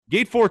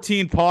Gate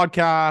 14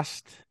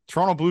 podcast.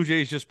 Toronto Blue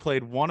Jays just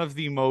played one of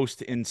the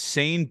most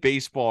insane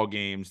baseball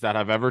games that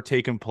have ever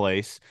taken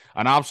place.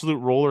 An absolute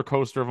roller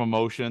coaster of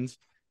emotions.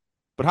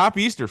 But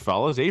happy Easter,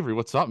 fellas. Avery,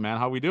 what's up, man?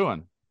 How we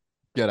doing?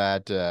 Good.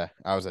 I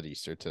was at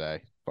Easter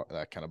today.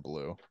 That kind of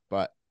blew.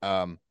 But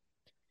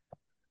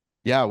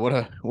yeah,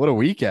 what a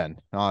weekend,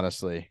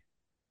 honestly.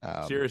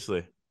 Um,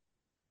 Seriously.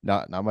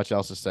 not much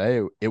else to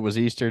say. It was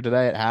Easter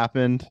today. It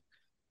happened,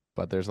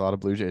 but there's a lot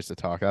of Blue Jays to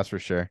talk, that's for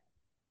sure.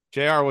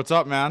 JR, what's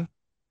up, man?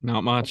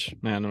 Not much,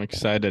 man. I'm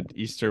excited.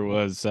 Easter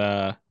was,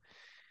 I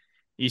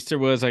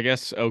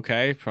guess,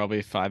 okay.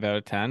 Probably 5 out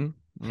of 10.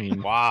 I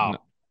mean, Wow.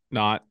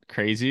 not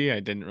crazy. I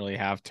didn't really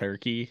have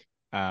turkey.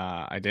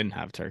 I didn't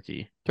have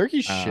turkey.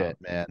 Turkey's Uh, shit,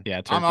 man. yeah,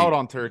 I'm turkey. out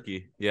on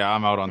turkey. Yeah,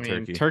 I'm out I on mean,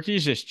 turkey.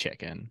 turkey's just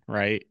chicken,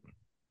 right?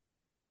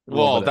 A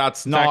little Well, bit of that's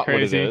Is that not what it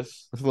crazy?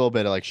 is. with a little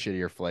bit of like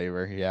shittier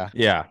flavor. Yeah.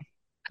 Yeah, A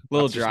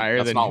little drier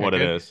that's than not what it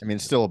chicken. is. I mean,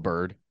 it's still a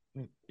bird.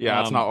 Yeah,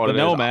 that's not what But it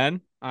is. no,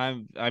 man.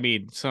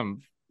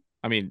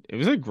 It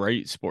was a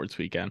great sports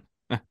weekend.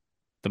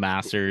 The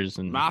Masters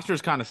and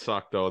Masters kind of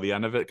sucked though. The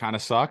end of it kind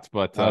of sucked,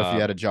 but Not if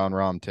you had a John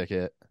Rahm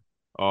ticket.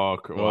 well,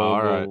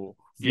 all right.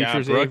 yeah,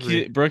 Futures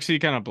Avery. Brooksy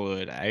kind of blew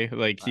it, eh?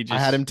 Like he I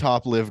had just him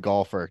top live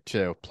golfer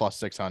too, plus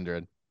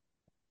 600.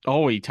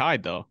 he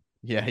tied though.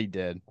 Yeah, he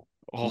did.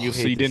 Oh, You so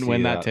hate you to didn't see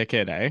win that that.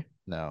 ticket, eh?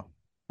 No,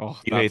 Oh,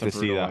 You hate that's a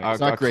to see brutal that. way. it's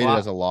not graded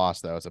as a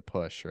loss though. It's a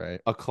push, right?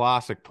 A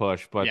classic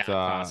push, but Yeah,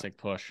 classic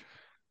push.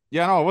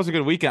 yeah, no, it was a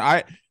good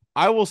weekend.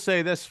 I will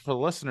say this for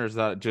listeners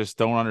that just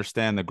don't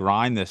understand the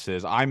grind this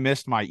is. I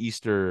missed my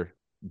Easter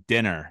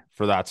dinner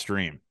for that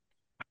stream.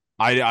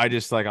 I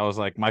just I was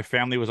like my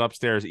family was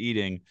upstairs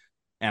eating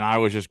and I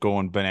was just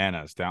going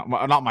bananas down.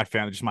 Not my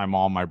family, just my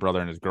mom, my brother,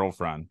 and his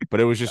girlfriend.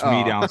 But it was just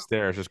me Oh,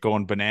 downstairs just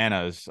going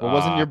bananas. well,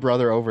 wasn't your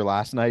brother over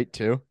last night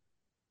too?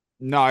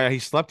 No, yeah, he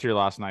slept here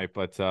last night,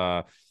 but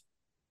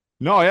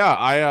no, yeah,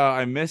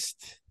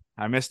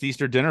 I missed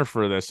Easter dinner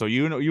for this. So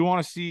you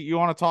want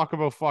to talk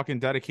about fucking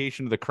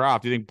dedication to the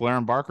craft. Do you think Blair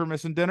and Barker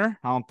missing dinner?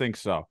 I don't think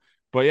so.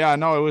 But yeah,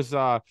 no, it was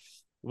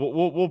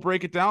we'll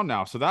break it down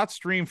now. So that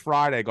stream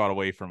Friday got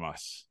away from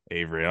us,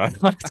 Avery.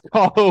 Let's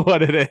call it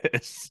what it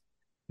is.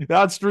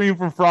 That stream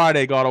from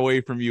Friday got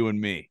away from you and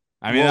me.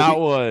 I mean, Well, that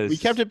was we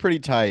kept it pretty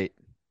tight.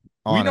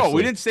 we know we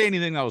Honestly, didn't say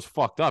anything that was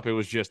fucked up. It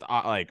was just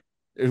like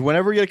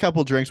whenever we get a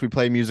couple drinks, we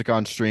play music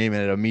on stream,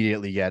 and it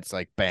immediately gets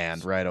like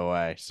banned right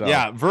away. So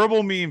yeah,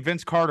 verbal meme,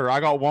 Vince Carter. I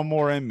got one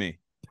more in me.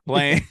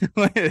 Playing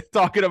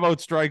talking about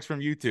strikes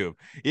from YouTube.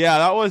 Yeah,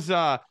 that was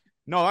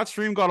no, that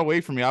stream got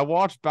away from me. I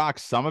watched back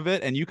some of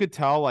it, and you could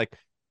tell like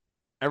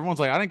everyone's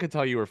like, I didn't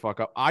tell you were fucked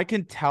up. I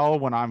can tell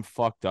when I'm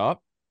fucked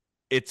up.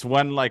 It's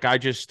when like I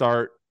just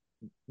start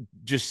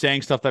just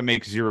saying stuff that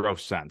makes zero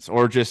sense,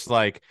 or just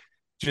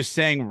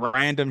saying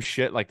random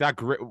shit like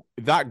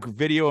that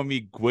video of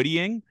me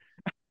gwittying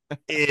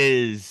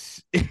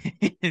is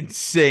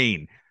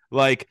insane.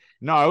 Like,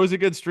 no, it was a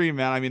good stream,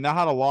 man. I mean, that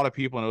had a lot of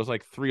people, and it was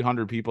like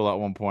 300 people at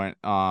one point.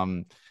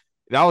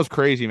 That was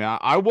crazy, man.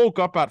 I woke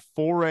up at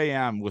 4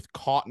 a.m. with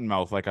cotton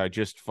mouth, like I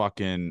just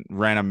fucking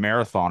ran a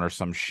marathon or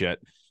some shit.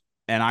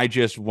 And I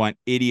just went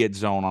idiot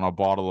zone on a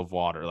bottle of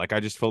water. Like I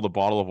just filled a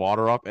bottle of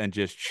water up and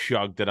just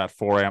chugged it at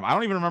 4 a.m. I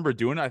don't even remember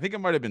doing it. I think it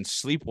might have been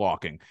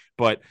sleepwalking,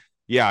 but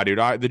yeah, dude,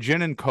 the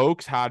gin and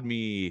cokes had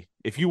me.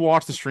 If you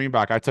watch the stream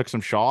back, I took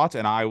some shots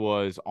and I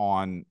was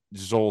on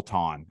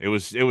Zoltan. It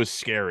was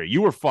scary.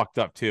 You were fucked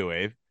up too,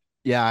 Abe.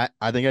 yeah,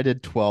 I think I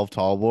did 12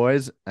 tall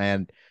boys,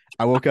 and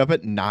I woke up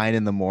at 9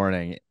 in the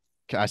morning.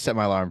 I set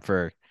my alarm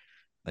for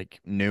like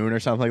noon or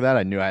something like that.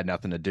 I knew I had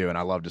nothing to do, and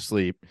I love to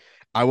sleep.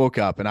 I woke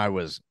up and I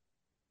was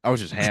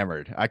just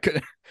hammered. I could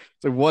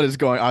it's like what is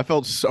going I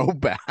felt so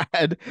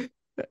bad.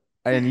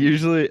 And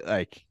usually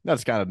like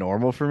that's kind of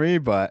normal for me,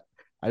 but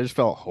I just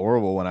felt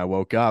horrible when I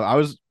woke up. I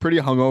was pretty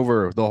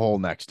hungover the whole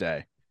next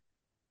day.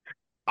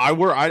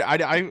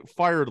 I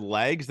fired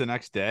legs the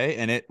next day,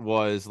 and it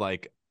was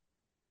like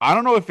I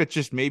don't know if it's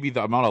just maybe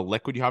the amount of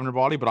liquid you have in your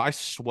body, but I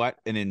sweated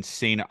an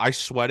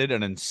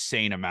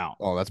insane amount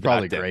Oh, that's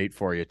probably that day. great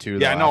for you too,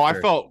 though. Yeah, no,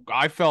 After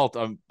I felt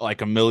like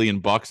 $1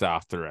 million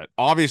after it.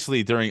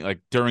 Obviously during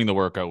the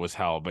workout was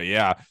hell, but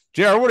yeah.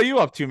 JR, what are you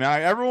up to,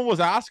 man? Everyone was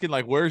asking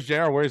like, "Where's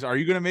JR? Are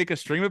you going to make a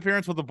stream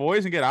appearance with the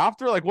boys and get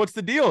after? Like, what's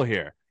the deal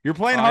here? You're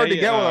playing hard to I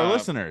get with our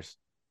listeners."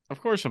 of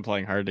course I'm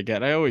playing hard to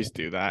get. I always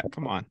do that.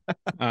 Come on.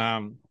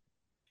 Um,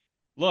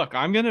 Look,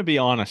 I'm gonna be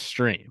on a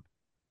stream.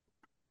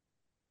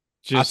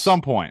 At Just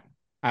some point,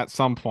 at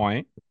some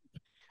point.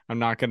 I'm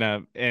not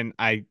gonna and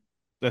I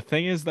the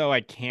thing is though,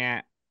 I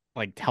can't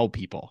like tell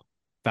people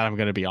that I'm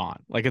gonna be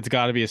on. Like it's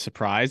gotta be a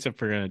surprise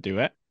if we're gonna do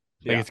it.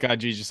 Like yeah. it's gotta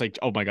be just like,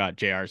 oh my god,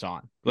 JR's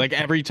on. Like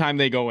every time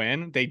they go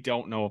in, they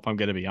don't know if I'm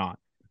gonna be on.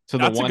 So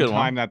the That's a one good time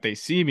one. that they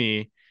see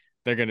me,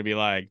 they're gonna be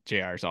like,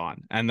 JR's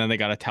on. And then they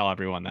gotta tell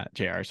everyone that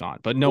JR's on.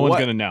 But no one's What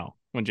gonna know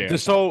when JR's on.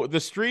 so the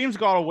streams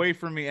got away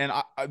from me, and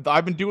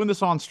I've been doing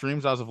this on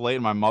streams as of late,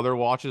 and my mother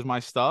watches my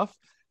stuff.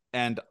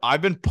 And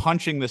I've been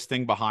punching this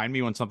thing behind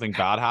me when something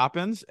bad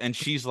happens, and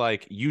she's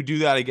like, "You do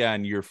that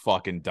again, you're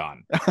fucking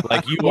done.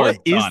 Like you are What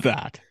is done."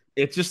 that?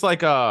 It's just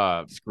like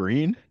a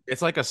Screen?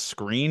 it's like a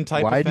screen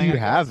type of Why do thing, you I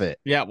have guess. it?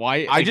 Yeah,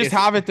 why? I Like, just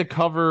have it to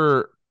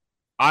cover.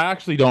 I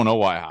actually don't know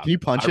why I have Can you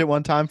it. punch it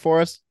one time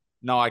for us?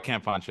 No, I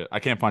can't punch it. I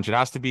can't punch it. It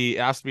has to be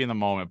in the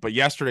moment. But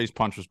yesterday's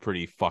punch was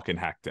pretty fucking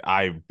hectic.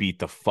 I beat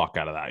the fuck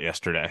out of that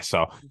yesterday.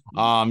 So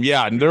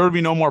yeah, and there would be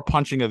no more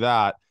punching of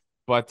that.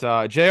 But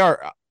JR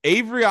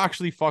Avery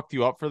actually fucked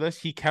you up for this.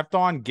 He kept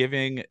on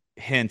giving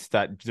hints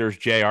that there's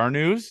JR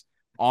news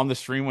on the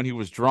stream when he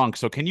was drunk.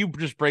 So can you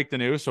just break the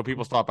news so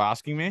people stop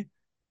asking me?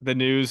 the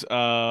news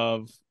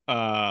of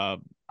I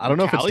don't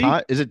know if it's Cali?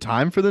 time. Is it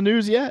time for the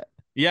news yet?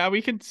 Yeah,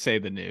 we can say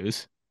the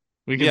news.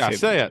 We can Yeah, say the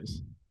say it.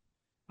 news.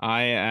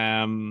 I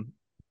am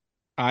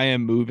I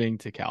am moving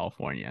to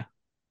California.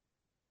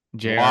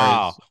 JR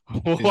Wow.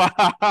 is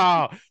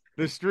Wow.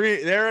 The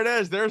street, there it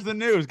is. There's the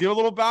news. Give a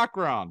little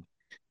background.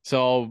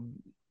 so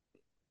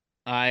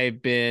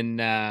I've been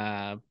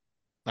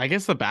I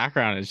guess the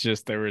background is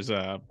just there was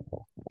a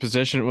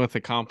position with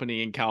a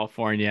company in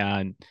California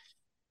and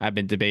I've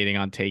been debating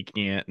on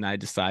taking it and I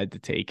decided to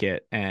take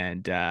it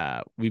and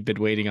we've been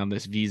waiting on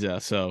this visa.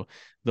 So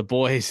the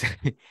boys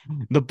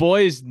the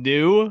boys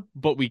knew,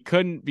 but we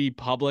couldn't be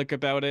public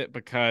about it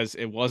because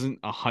it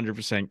wasn't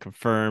 100%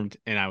 confirmed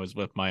and I was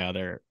with my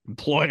other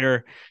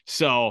employer.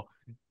 So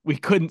we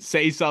couldn't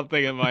say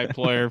something and my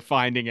employer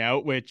finding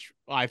out, which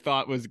I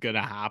thought was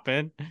gonna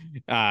happen.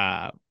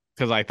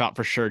 Because I thought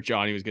for sure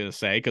Johnny was gonna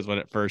say, because when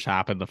it first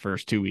happened, the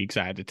first 2 weeks,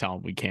 I had to tell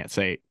him we can't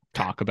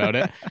talk about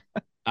it.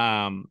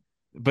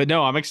 But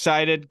no, I'm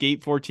excited.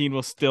 Gate 14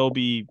 will still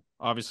be,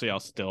 obviously, I'll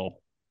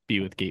still be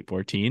with Gate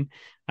 14.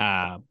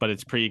 But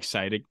it's pretty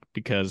exciting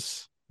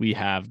because we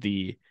have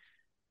the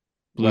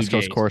Blue West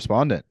Coast Jays.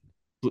 correspondent.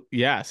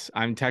 Yes,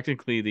 I'm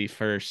technically the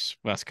first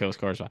West Coast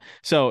correspondent.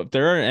 So if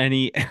there are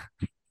any,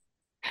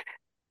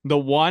 the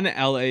one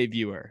LA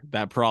viewer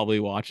that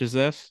probably watches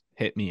this,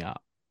 hit me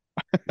up.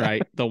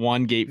 Right? The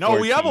one Gate No,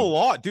 14. we have a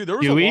lot, dude. There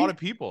was Do a we? lot of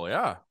people.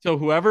 Yeah. So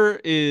whoever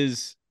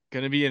is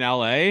gonna be in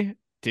LA,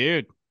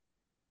 dude,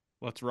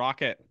 let's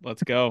rock it.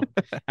 Let's go.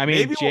 I mean,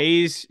 Maybe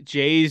we'll-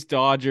 Jays,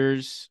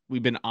 Dodgers.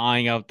 We've been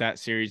eyeing out that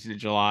series in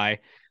July.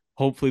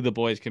 Hopefully the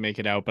boys can make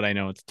it out, but I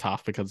know it's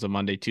tough because of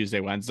Monday, Tuesday,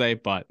 Wednesday.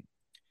 But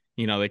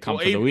they come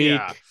for the week.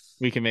 yeah.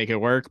 We can make it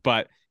work.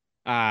 But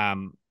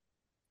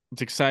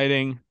it's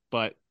exciting.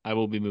 But I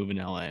will be moving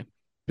to LA.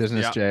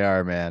 Business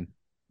JR, man.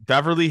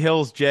 Beverly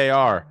Hills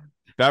JR.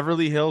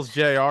 Beverly Hills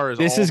JR is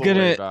all the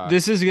way back.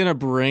 This is gonna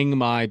bring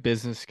my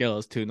business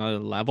skills to another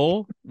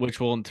level, which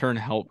will in turn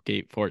help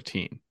Gate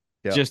 14.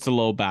 Yep. Just a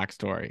little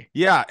backstory.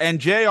 Yeah, and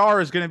JR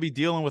is going to be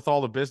dealing with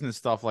all the business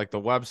stuff like the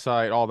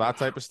website, all that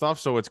type of stuff.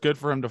 So it's good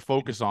for him to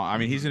focus on. I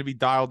mean, he's going to be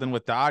dialed in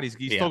with that. He's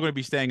still going to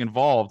be staying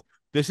involved.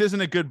 This isn't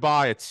a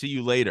goodbye. It's see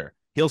you later.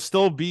 He'll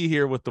still be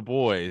here with the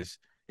boys.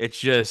 It's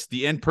just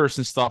the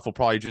in-person stuff will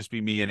probably just be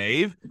me and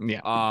Ave.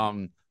 Yeah.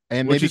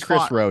 And maybe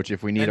Chris Roach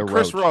if we need a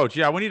Chris Roach. Roach.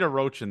 Yeah, we need a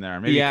Roach in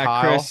there. Maybe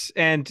Kyle. Chris.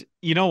 And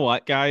you know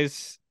what,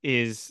 guys?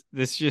 This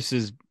just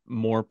is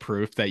more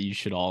proof that you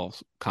should all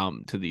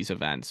come to these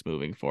events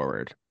moving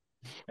forward.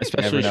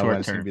 Especially short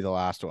It's term. gonna be the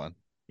last one.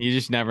 You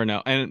just never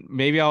know. And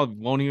maybe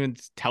won't even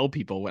tell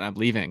people when I'm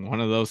leaving. One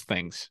of those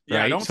things. Yeah,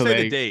 right? don't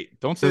say the date.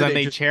 Don't say so the then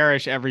date. They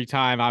cherish every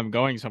time I'm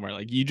going somewhere.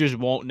 Like you just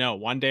won't know.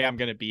 One day I'm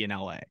gonna be in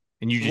LA.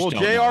 And you just don't know.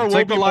 JR It's will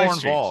like be the more live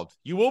streams. involved.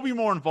 You will be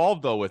more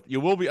involved though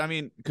you will be. I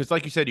mean, because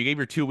like you said, you gave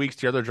your 2 weeks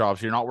to your other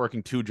jobs, so you're not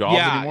working 2 jobs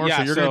anymore.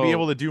 So you're gonna be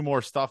able to do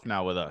more stuff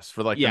now with us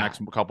for the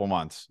next couple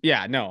months.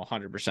 Yeah, no,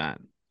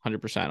 100%.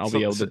 100%. I'll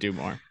be able to do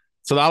more.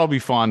 So that'll be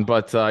fun.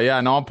 But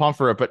I'm pumped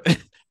for it. But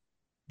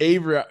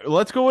Avery,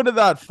 let's go into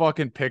that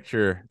fucking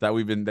picture that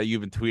you've been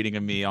tweeting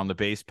of me on the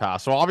base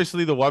pass. So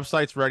obviously the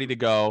website's ready to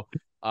go.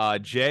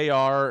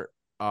 JR,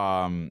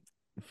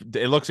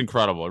 it looks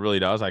incredible. It really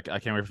does. I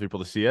can't wait for people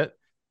to see it.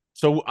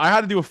 So I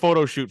had to do a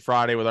photo shoot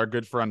Friday with our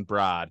good friend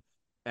Brad.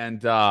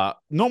 And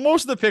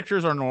most of the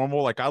pictures are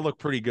normal. Like I look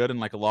pretty good in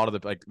like a lot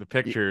of the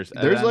pictures.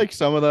 There's like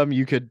some of them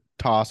you could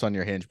toss on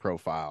your Hinge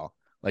profile,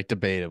 like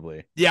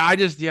debatably. Yeah, I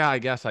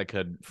guess I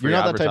could. You're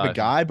not that type of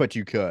guy, but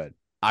you could.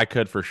 I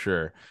could for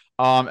sure.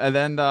 And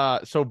then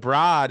so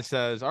Brad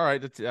says, all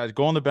right, let's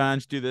go on the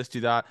bench, do this,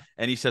 do that.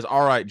 And he says,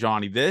 all right,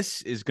 Johnny,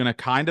 this is gonna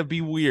kind of be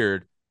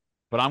weird,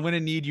 but I'm gonna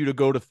need you to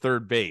go to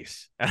third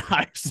base. And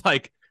I was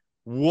like,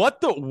 what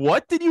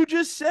did you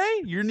just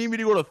say? You need me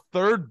to go to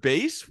third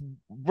base?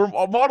 We're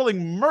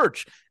modeling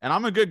merch. And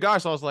I'm a good guy.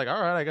 So I was like, all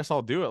right, I guess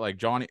I'll do it. Like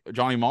Johnny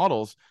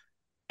models.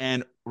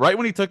 And right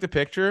when he took the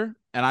picture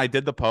and I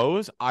did the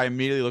pose, I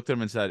immediately looked at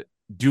him and said,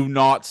 do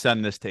not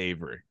send this to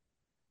Avery.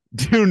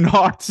 Do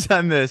not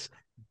send this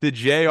to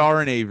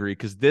JR and Avery,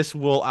 because this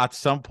will at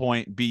some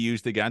point be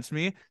used against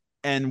me.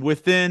 And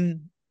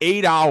within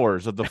 8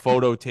 hours of the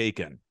photo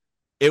taken,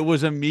 it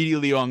was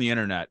immediately on the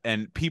internet,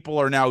 and people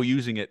are now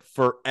using it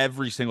for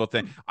every single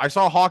thing. I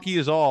saw Hockey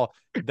Is All.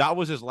 That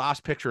was his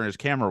last picture in his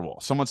camera roll.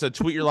 Someone said,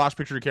 tweet your last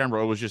picture of your camera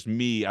roll. It was just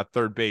me at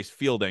third base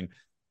fielding.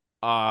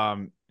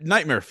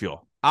 Nightmare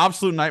fuel.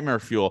 Absolute nightmare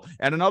fuel.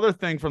 And another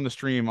thing from the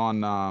stream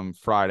on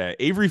Friday,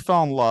 Avery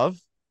fell in love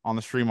on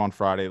the stream on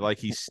Friday, like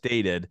he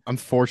stated.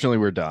 Unfortunately,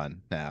 we're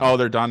done now. Oh,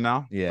 they're done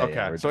now? Yeah,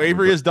 Okay. we're So done.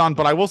 Avery is done,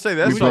 but I will say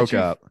this. We So, broke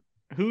up.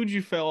 Who'd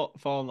you fall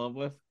in love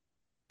with?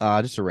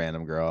 Just a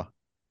random girl.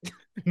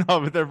 no,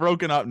 but they're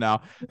broken up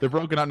now. They're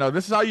broken up now.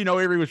 This is how you know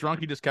Avery was drunk.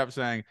 He just kept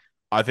saying,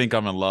 I think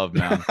I'm in love,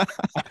 man.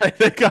 I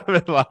think I'm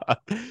in love.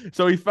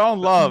 So he fell in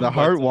love. The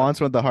heart wants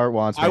what the heart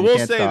wants. Man. I You will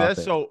can't say stop this.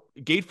 it. So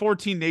Gate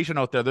 14 Nation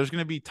out there, there's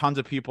going to be tons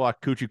of people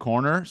at Coochie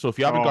Corner. So if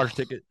you haven't got your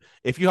ticket,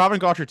 if you haven't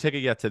got your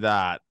ticket yet to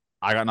that,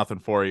 I got nothing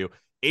for you.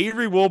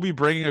 Avery will be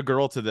bringing a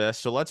girl to this.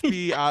 So let's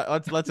be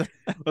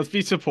let's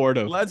be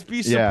supportive. Let's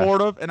be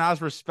supportive and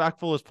as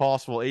respectful as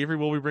possible. Avery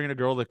will be bringing a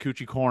girl to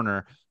Coochie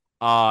Corner.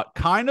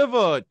 Kind of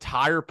a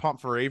tire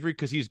pump for Avery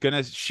because she's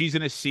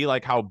gonna see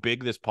like how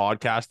big this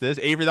podcast is.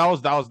 Avery, that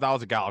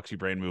was a galaxy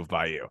brain move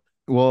by you.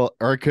 Well,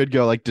 or it could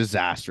go like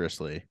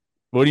disastrously.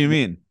 What do you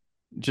mean?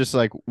 Just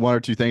like one or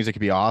two things that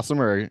could be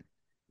awesome, or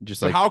just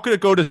but like how could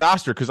it go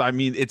disaster? Because I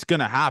mean, it's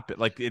gonna happen.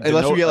 Like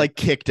unless we get like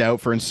kicked out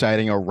for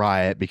inciting a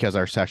riot because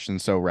our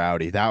section's so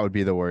rowdy, that would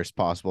be the worst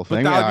possible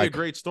thing. But that would be a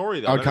great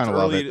story. Though. I would kind of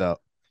love it though.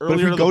 But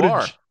if we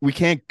go we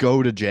can't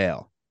go to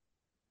jail.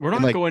 We're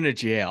not going to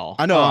jail.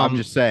 I know. I'm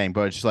just saying,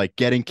 but it's just like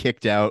getting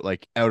kicked out,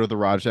 like out of the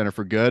Rogers Center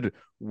for good.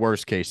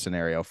 Worst case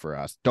scenario for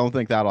us. Don't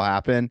think that'll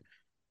happen,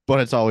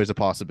 but it's always a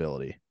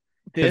possibility.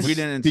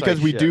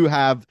 Because we do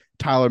have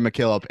Tyler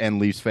McKillop and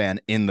Leafs fan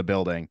in the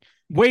building.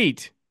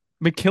 Wait,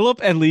 McKillop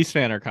and Leafs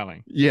fan are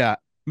coming. Yeah,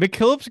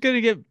 McKillop's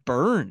gonna get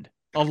burned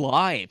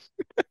alive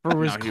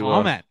for his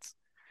comments.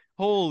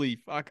 Holy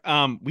fuck.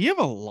 We have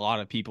a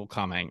lot of people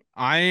coming.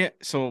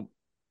 So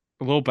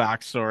a little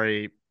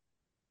backstory.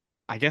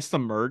 I guess the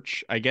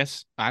merch, I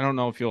don't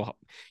know if you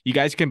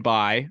guys can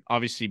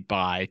obviously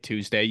buy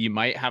Tuesday. You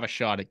might have a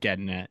shot at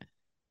getting it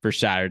for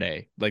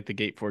Saturday, like the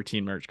Gate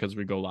 14 merch, because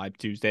we go live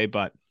Tuesday,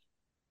 but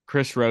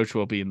Chris Roach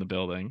will be in the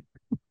building.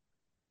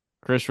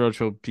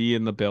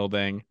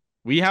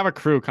 We have a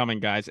crew coming,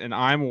 guys, and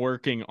I'm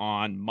working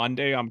on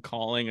Monday. I'm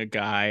calling a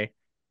guy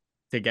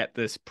to get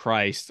this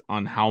priced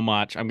on how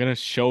much. I'm going to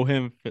show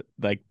him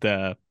like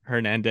the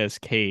Hernandez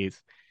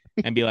case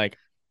and be like,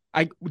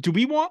 do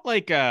we want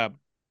like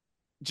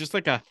just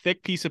like a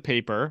thick piece of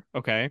paper,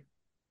 okay?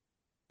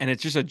 And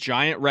it's just a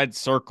giant red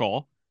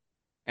circle,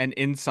 and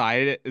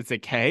inside it is a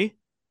K.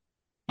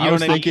 I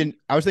was thinking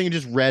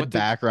just red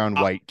background,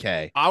 white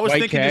K. I was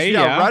thinking K,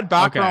 red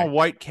background,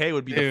 white K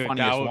would be the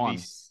funniest one.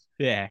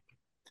 Yeah.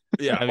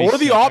 Yeah, or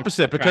the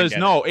opposite, because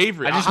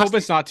Avery. I just hope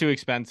it's not too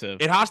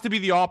expensive. It has to be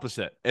the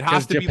opposite. It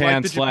has to be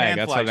like the Japan flag.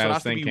 That's what so I was it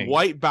has thinking. to be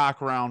white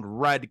background,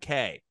 red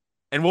K.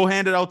 And we'll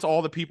hand it out to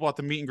all the people at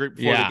the meet and greet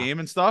before the game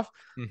and stuff.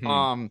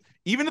 Mm-hmm.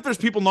 Even if there's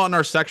people not in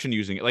our section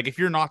using it, like if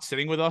you're not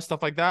sitting with us,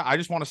 stuff like that, I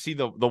just want to see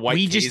the white.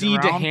 We just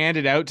need to hand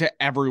it out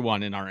to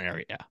everyone in our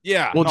area.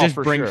 Yeah, we'll just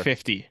bring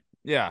 50.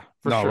 Yeah,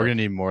 we're gonna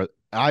need more.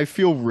 I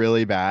feel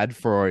really bad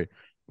for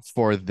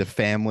the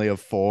family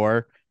of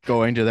 4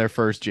 going to their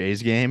first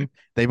Jays game.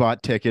 They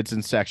bought tickets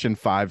in section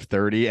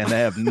 530 and they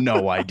have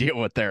no idea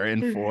what they're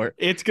in for.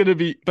 It's gonna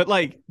be, but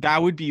like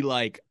that would be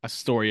like a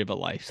story of a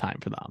lifetime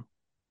for them.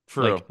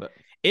 True. Like,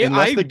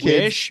 I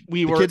wish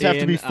we were. The kids have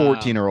to be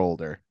 14 or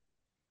older.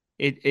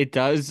 It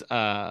does.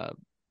 The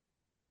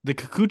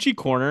Kikuchi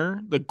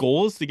Corner. The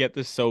goal is to get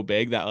this so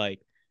big that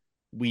like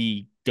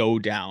we go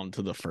down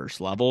to the first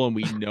level and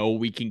we know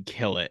we can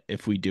kill it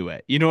if we do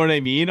it. You know what I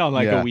mean? On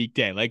like a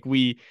weekday, like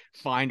we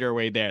find our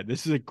way there.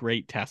 This is a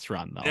great test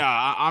run, though.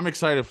 Yeah, I'm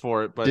excited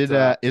for it. But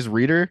is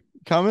Reader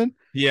coming?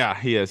 Yeah,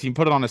 he is. He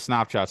put it on a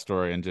Snapchat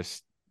story and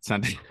just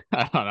sent it.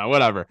 I don't know,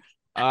 whatever.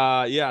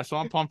 Yeah, so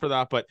I'm pumped for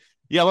that. But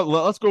yeah,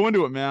 let's go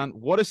into it, man.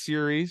 What a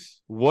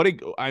series!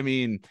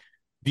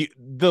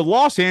 The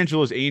Los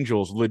Angeles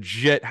Angels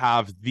legit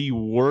have the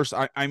worst.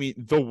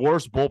 The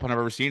worst bullpen I've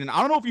ever seen. And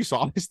I don't know if you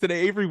saw this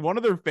today, Avery. One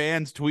of their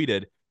fans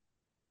tweeted,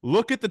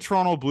 "Look at the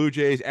Toronto Blue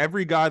Jays.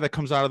 Every guy that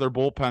comes out of their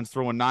bullpen's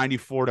throwing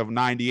 94 to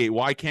 98.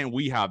 Why can't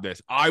we have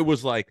this?" I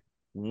was like,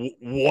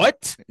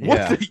 "What?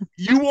 Yeah.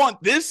 You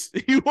want this?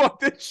 You want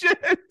this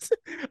shit?"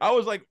 I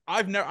was like,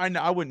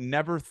 I would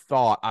never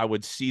thought I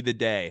would see the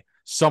day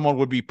someone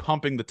would be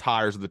pumping the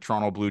tires of the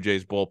Toronto Blue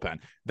Jays bullpen.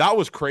 That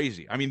was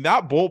crazy. I mean,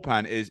 that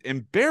bullpen is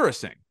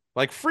embarrassing.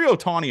 Like free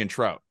Ohtani and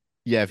Trout.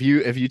 Yeah, if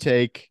you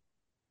take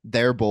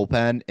their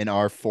bullpen and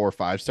our 4 or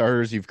 5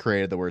 starters, you've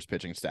created the worst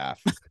pitching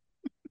staff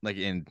like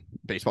in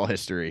baseball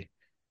history.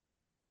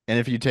 And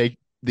if you take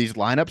these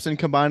lineups and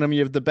combine them, you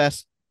have the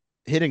best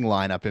hitting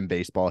lineup in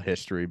baseball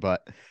history.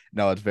 But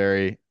no, it's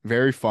very,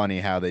 very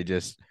funny how they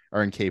just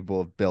are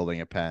incapable of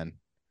building a pen.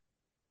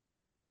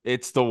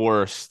 It's the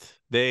worst.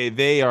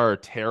 They are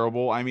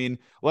terrible. I mean,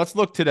 let's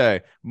look today.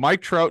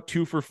 Mike Trout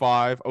 2 for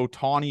 5,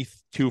 Ohtani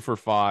 2 for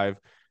 5,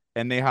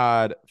 and they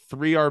had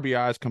 3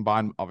 RBIs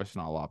combined. Obviously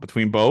not a lot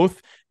between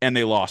both, and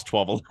they lost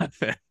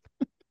 12-11.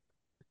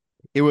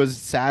 It was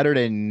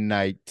Saturday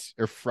night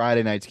or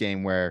Friday night's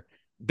game where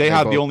they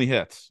had the only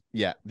hits.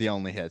 Yeah, the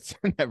only hits.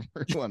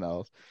 Everyone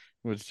else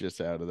was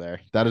just out of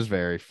there. That is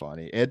very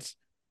funny. It's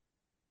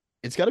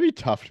got to be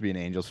tough to be an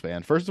Angels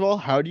fan. First of all,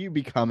 how do you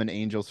become an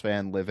Angels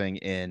fan living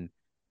in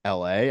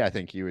LA, I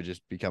think he would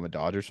just become a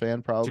Dodgers fan It's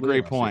a probably.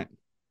 great point.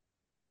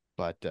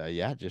 But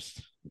yeah,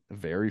 just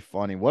very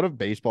funny. What a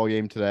baseball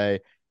game today.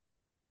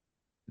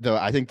 Though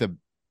I think the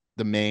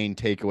main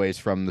takeaways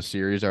from the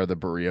series are the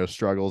Berrios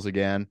struggles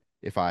again,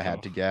 if I had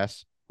Oh, to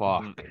guess.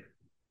 fuck.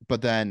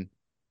 But then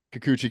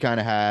Kikuchi kind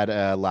of had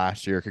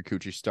last year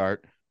Kikuchi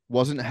start.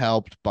 Wasn't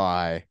helped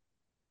by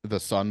the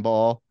sun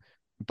ball,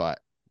 but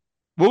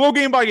We'll go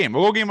game by game.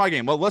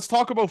 Well, let's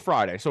talk about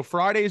Friday. So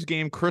Friday's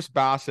game, Chris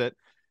Bassett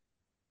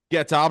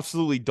gets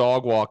absolutely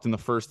dog walked in the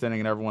first inning,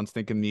 and everyone's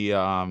thinking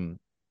the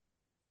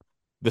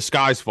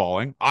sky's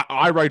falling.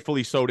 I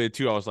rightfully so did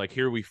too. I was like,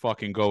 here we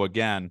fucking go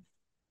again.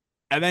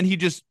 And then he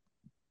just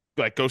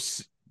like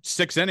goes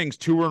 6 innings,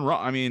 2 earned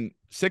run. I mean,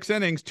 6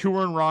 innings, 2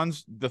 earned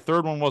runs. The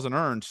third one wasn't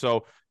earned.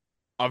 So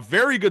a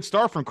very good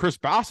start from Chris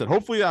Bassett.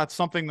 Hopefully that's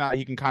something that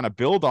he can kind of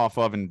build off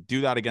of and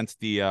do that against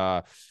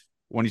the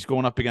when he's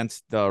going up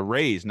against the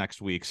Rays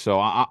next week.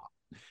 So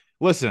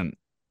listen,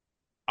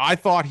 I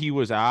thought he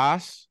was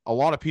ass. A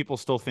lot of people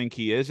still think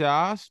he is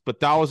ass, but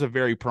that was a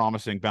very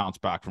promising bounce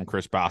back from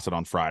Chris Bassett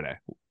on Friday.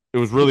 It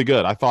was really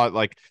good. I thought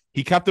like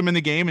he kept them in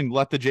the game and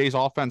let the Jays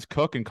offense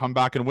cook and come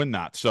back and win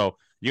that. So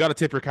you got to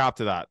tip your cap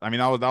to that. I mean,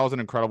 that was an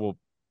incredible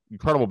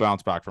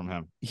bounce back from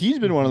him. he's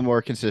been one of the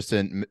more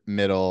consistent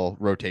middle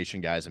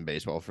rotation guys in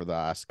baseball for the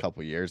last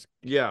couple of years.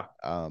 Yeah.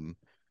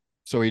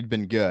 So he'd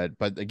been good,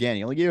 but again,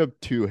 he only gave up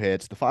 2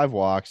 hits. The 5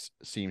 walks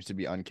seems to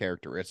be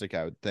uncharacteristic,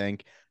 I would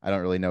think. I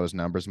don't really know his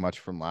numbers much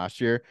from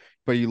last year,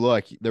 but you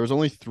look, there was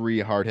only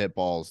 3 hard hit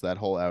balls that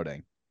whole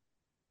outing.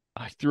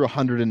 I threw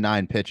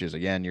 109 pitches.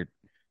 Again,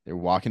 they're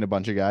walking a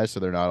bunch of guys,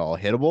 so they're not all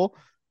hittable.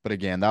 But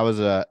again, that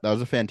was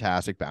a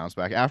fantastic bounce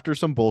back after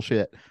some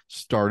bullshit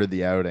started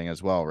the outing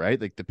as well,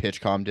 right? Like the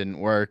pitch comm didn't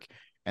work,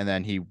 and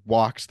then he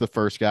walks the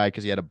first guy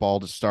because he had a ball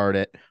to start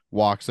it,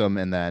 walks him,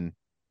 and then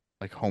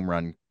like home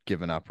run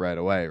given up right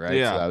away, right?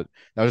 Yeah. So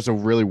that was just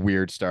a really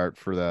weird start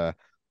for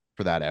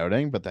that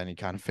outing, but then he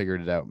kind of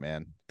figured it out,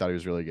 man. Thought he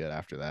was really good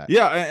after that.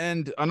 Yeah,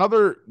 and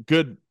another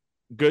good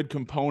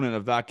component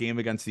of that game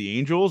against the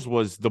Angels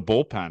was the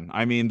bullpen.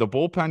 I mean, the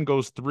bullpen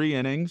goes 3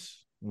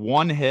 innings,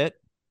 1 hit.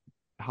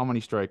 How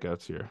many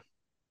strikeouts here?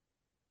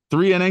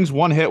 3 innings,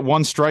 1 hit,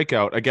 1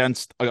 strikeout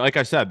against, like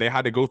I said, they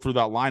had to go through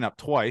that lineup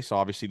twice.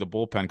 Obviously, the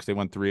bullpen because they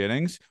went 3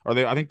 innings, or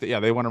they, I think,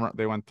 they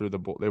went through the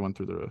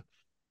 1.5.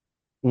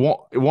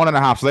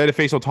 So they had to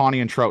face Ohtani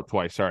and Trout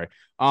twice. Sorry.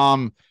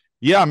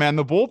 Yeah, man,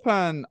 the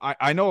bullpen.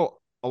 I know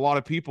a lot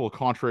of people,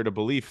 contrary to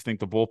belief, think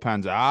the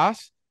bullpen's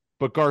ass,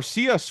 but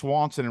Garcia,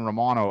 Swanson, and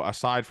Romano,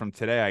 aside from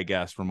today, I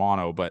guess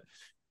Romano, but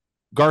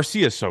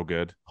Garcia's so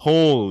good.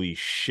 Holy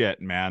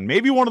shit, man.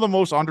 Maybe one of the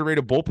most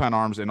underrated bullpen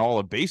arms in all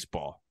of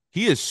baseball.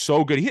 He is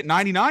so good. He hit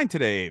 99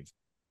 today, Abe.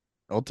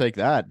 I'll take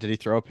that. Did he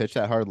throw a pitch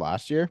that hard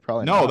last year?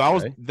 Probably no. not, That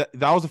was right?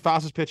 that was the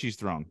fastest pitch he's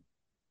thrown.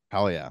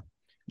 Hell yeah.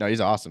 No,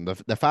 he's awesome. The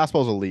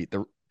fastball's elite.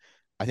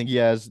 I think he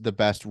has the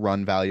best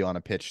run value on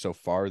a pitch so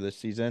far this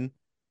season.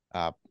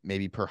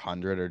 Maybe per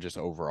 100 or just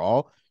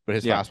overall, but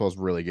his fastball is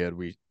really good.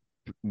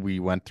 We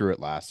went through it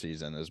last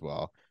season as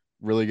well.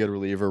 Really good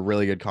reliever,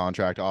 really good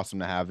contract. Awesome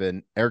to have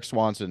in. Eric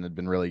Swanson had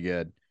been really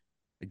good.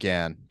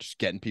 Again, just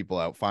getting people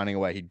out, finding a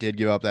way. He did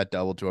give up that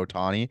double to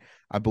Ohtani,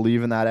 I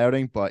believe, in that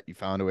outing, but he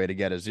found a way to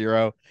get a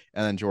 0.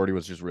 And then Jordy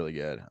was just really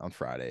good on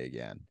Friday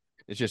again.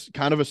 It's just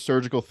kind of a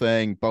surgical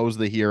thing. Bo's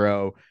the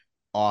hero.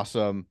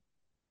 Awesome.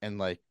 And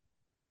like,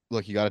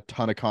 look, you got a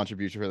ton of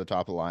contribution for the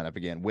top of the lineup.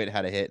 Again, Witt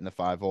had a hit in the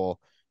 5-hole.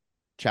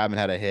 Chapman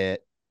had a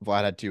hit.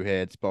 Vlad had 2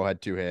 hits. Bo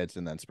had 2 hits.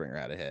 And then Springer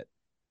had a hit.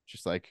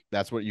 Just like,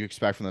 that's what you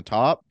expect from the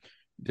top.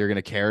 They're going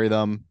to carry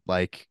them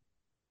like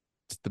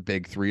it's the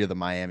big 3 of the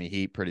Miami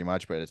Heat pretty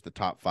much, but it's the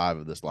top 5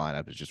 of this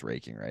lineup is just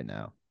raking right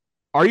now.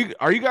 Are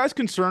you guys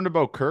concerned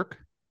about Kirk?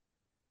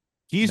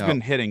 He's No.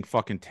 been hitting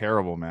fucking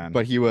terrible, man.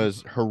 But he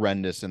was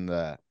horrendous in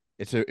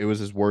it was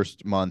his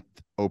worst month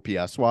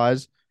OPS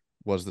wise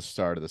was the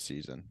start of the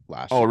season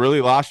last year. Oh, really?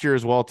 Last year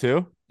as well,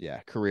 too? Yeah,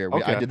 career.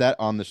 Okay. I did that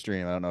on the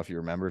stream. I don't know if you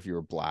remember if you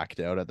were blacked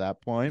out at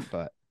that point,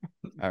 but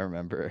I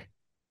remember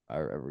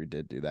we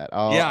did do that.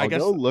 I'll guess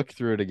go look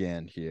through it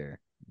again here.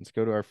 Let's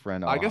go to our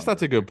friend. I guess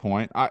that's a good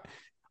point.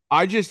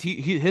 I just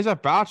his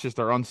at bats just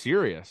are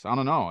unserious. I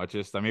don't know. It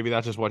just maybe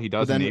that's just what he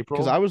does in April.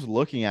 Because I was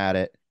looking at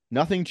it,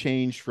 nothing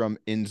changed from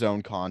in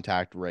zone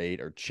contact rate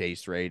or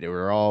chase rate. They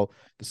were all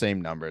the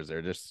same numbers.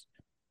 They're just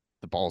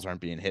the balls aren't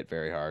being hit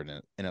very hard,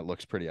 and it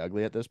looks pretty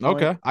ugly at this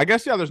point. Okay, I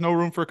guess there's no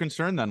room for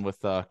concern then with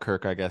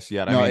Kirk. I guess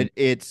yet. No,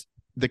 it's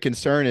the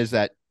concern is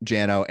that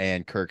Jano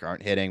and Kirk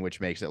aren't hitting, which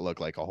makes it look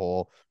like a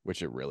hole,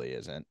 which it really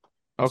isn't.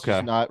 It's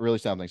okay, not really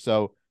something.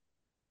 So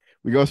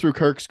we go through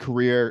Kirk's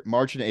career.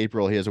 March and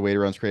April, he has a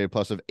weighted runs created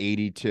plus of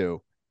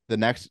 82. The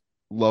next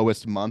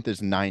lowest month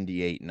is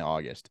 98 in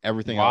August.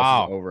 Everything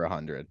else is over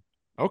 100.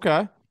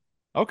 Okay,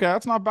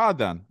 that's not bad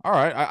then. All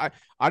right,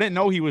 I didn't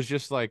know he was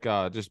just like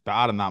just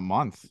bad in that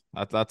month.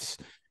 That's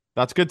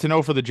good to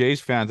know for the Jays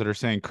fans that are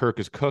saying Kirk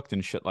is cooked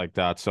and shit like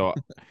that. So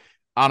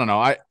I don't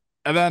know.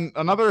 And then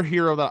another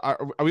hero that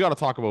we got to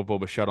talk about Bo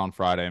Bichette on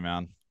Friday,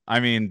 man. I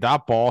mean,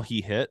 that ball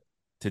he hit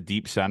to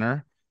deep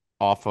center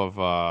off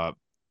of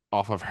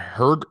off of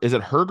is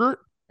it Hergert?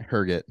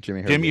 Herget,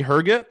 Jimmy Jimmy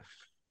Herget. Herget.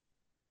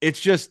 It's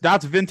just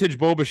that's vintage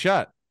Bo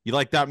Bichette. You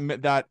like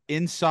that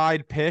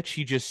inside pitch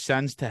he just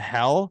sends to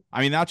hell.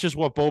 I mean, that's just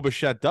what Bo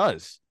Bichette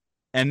does.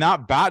 And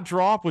that bat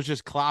drop was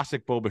just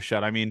classic Bo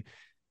Bichette. I mean,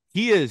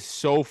 he is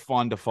so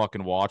fun to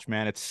fucking watch,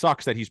 man. It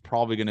sucks that he's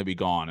probably going to be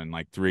gone in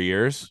like 3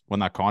 years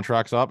when that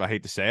contract's up. I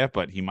hate to say it,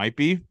 but he might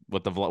be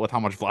with how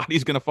much Vlad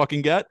he's going to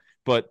fucking get.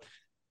 But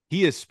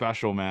he is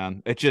special,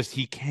 man. It just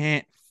he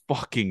can't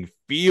fucking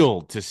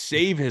field to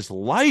save his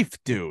life,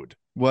 dude.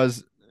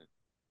 Was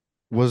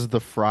the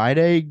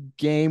Friday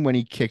game when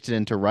he kicked it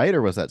into right,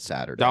 or was that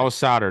Saturday? That was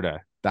Saturday.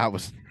 That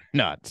was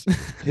nuts.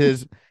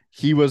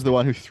 He was the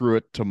one who threw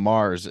it to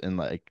Mars in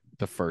like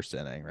the first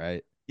inning,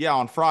 right? Yeah,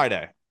 on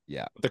Friday.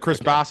 Yeah. The Chris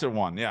Bassett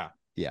one. Yeah.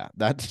 Yeah,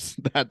 that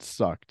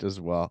sucked as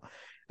well.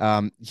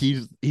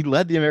 He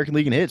led the American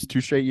League in hits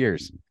 2 straight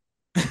years.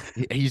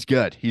 He's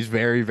good. He's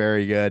very,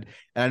 very good.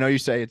 And I know you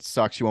say it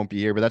sucks you won't be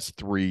here, but that's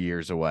 3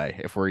 years away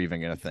if we're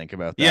even going to think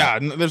about that.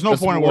 Yeah, there's no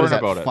point in worrying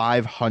about it.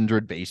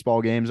 500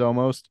 baseball games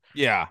almost.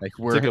 Yeah, like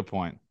that's a good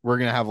point. We're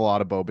going to have a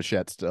lot of Bo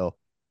Bichette still.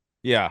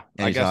 Yeah,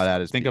 and I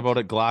guess think about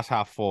it glass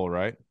half full,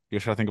 right? You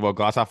should think about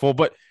glass half full.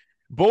 But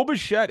Bo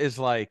Bichette is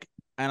like,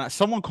 and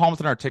someone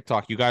commented on our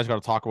TikTok, you guys got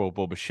to talk about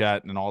Bo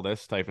Bichette and all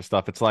this type of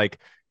stuff. It's like,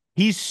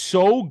 he's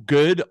so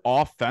good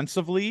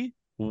offensively.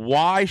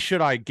 Why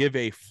should I give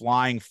a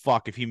flying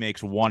fuck if he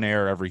makes one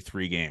error every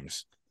 3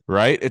 games?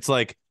 Right? It's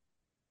like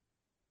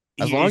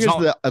as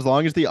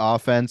long as the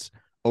offense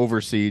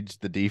oversees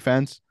the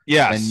defense,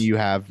 yes, then you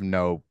have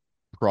no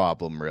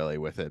problem really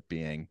with it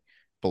being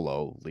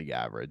below league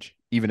average,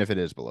 even if it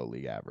is below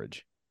league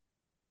average.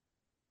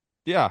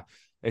 Yeah.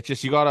 It's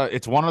just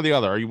it's one or the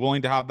other. Are you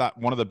willing to have that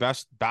one of the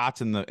best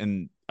bats in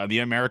the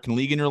American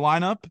League in your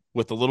lineup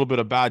with a little bit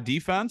of bad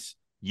defense?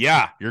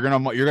 Yeah, you're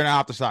gonna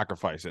have to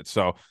sacrifice it.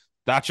 So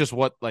that's just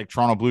what like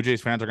Toronto Blue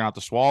Jays fans are gonna have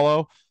to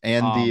swallow.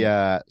 And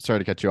sorry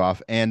to cut you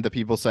off. And the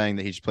people saying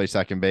that he should play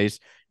second base,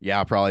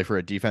 yeah, probably for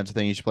a defensive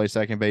thing he should play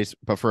second base.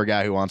 But for a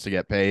guy who wants to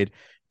get paid,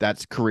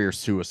 that's career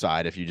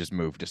suicide if you just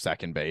move to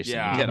second base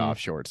and get off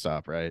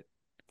shortstop, right?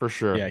 For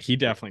sure. Yeah, he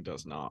definitely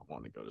does not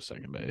want to go to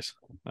second base.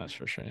 That's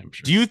for sure. I'm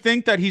sure. Do you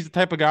think that he's the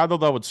type of guy though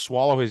that would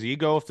swallow his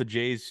ego if the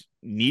Jays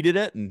needed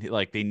it and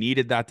like they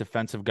needed that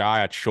defensive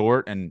guy at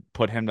short and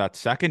put him at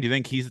second? Do you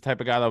think he's the type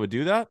of guy that would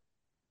do that?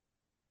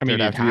 I mean,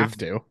 you'd have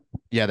to.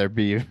 Yeah, there'd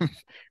be.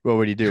 What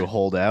would he do?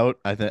 Hold out?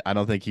 I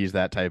don't think he's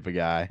that type of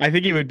guy. I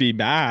think he would be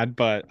mad,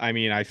 but I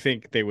mean, I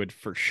think they would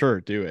for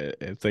sure do it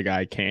if the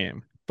guy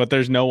came. But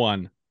there's no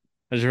one.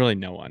 There's really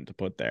no one to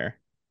put there.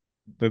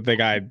 The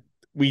guy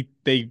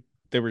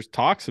there was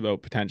talks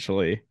about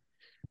potentially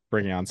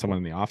bringing on someone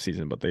in the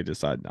offseason, but they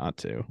decided not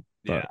to.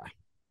 But. Yeah,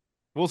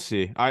 we'll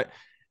see. I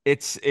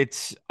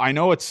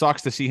know it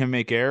sucks to see him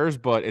make errors,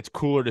 but it's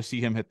cooler to see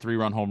him hit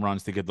 3-run home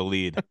runs to get the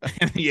lead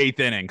in the 8th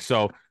inning.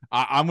 So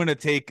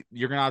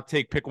you're gonna have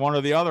to pick one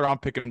or the other. I'm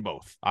picking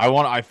both.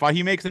 If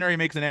he makes an error, he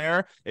makes an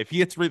error. If he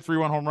hits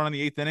 3-1 home run in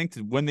the 8th inning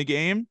to win the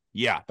game,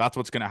 yeah, that's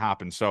what's gonna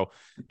happen. So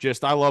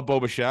I love Bo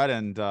Bichette,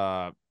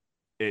 and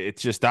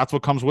it's just that's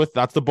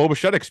the Bo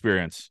Bichette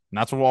experience, and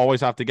that's what we'll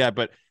always have to get.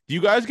 But do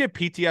you guys get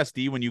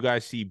PTSD when you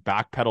guys see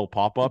backpedal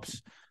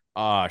pop-ups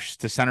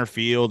to center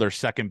field or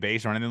second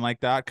base or anything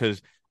like that?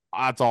 Because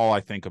that's all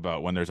I think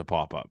about when there's a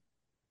pop-up.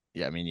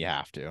 Yeah, I mean, you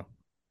have to.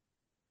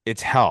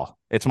 It's hell.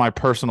 It's my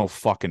personal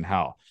fucking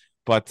hell.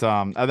 But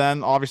and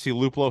then obviously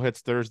Luplow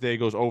hits Thursday,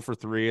 goes 0 for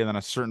 3, and then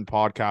a certain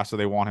podcast, so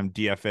they want him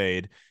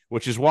DFA'd,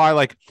 which is why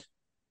like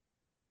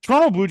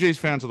Toronto Blue Jays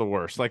fans are the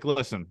worst. Like,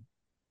 listen.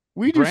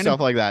 We do stuff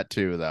like that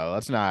too, though.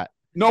 That's not.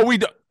 No, we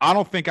do. I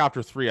don't think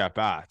after 3 at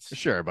bats.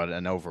 Sure, but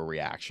an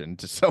overreaction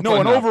to someone. No,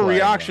 an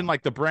overreaction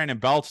like the Brandon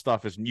Belt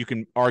stuff is. You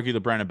can argue the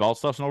Brandon Belt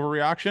stuff's an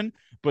overreaction,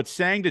 but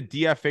saying to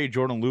DFA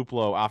Jordan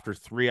Luplow after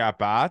 3 at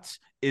bats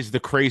is the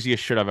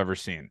craziest shit I've ever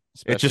seen.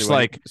 It's just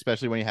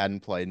especially when he hadn't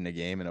played in a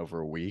game in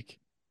over a week.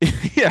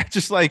 Yeah,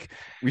 just like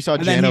we saw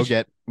Jano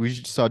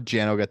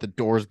get the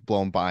doors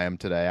blown by him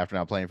today after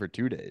not playing for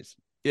 2 days.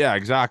 Yeah,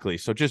 exactly.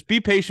 So just be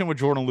patient with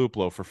Jordan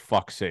Luplow for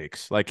fuck's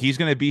sakes. Like he's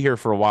going to be here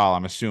for a while,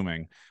 I'm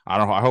assuming. I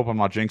don't know. I hope I'm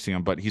not jinxing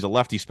him, but he's a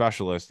lefty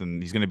specialist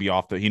and he's going to be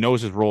he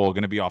knows his role,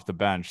 going to be off the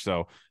bench.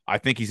 So I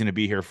think he's going to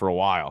be here for a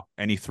while,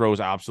 and he throws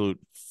absolute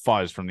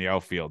fuzz from the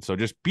outfield. So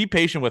just be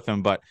patient with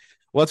him. But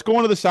let's go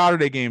into the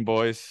Saturday game,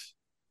 boys.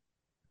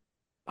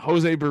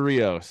 Jose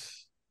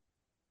Berrios.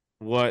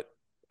 What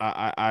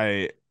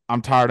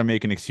I'm tired of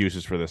making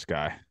excuses for this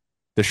guy.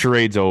 The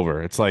charade's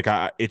over. It's like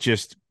it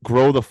just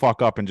grow the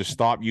fuck up and just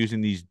stop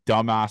using these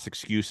dumbass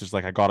excuses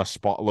like I got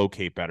to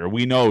locate better.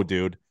 We know,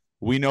 dude.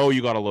 We know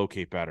you got to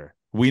locate better.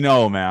 We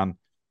know, man.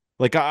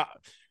 Like,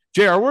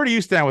 JR, where do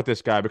you stand with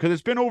this guy? Because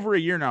it's been over a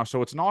year now,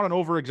 so it's not an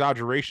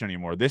over-exaggeration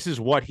anymore. This is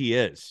what he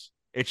is.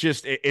 It's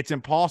just it's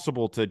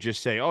impossible to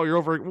just say, oh, you're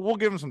over. We'll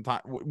give him some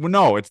time.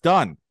 No, it's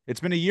done. It's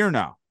been a year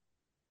now.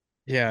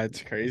 Yeah,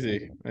 it's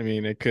crazy. I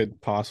mean, it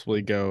could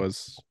possibly go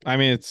as – I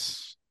mean,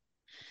 it's –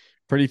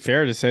 pretty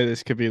fair to say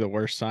this could be the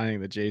worst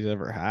signing the Jays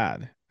ever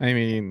had. I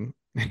mean,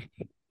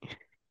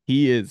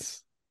 he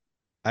is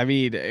I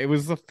mean, it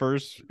was the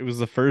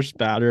first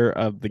batter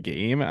of the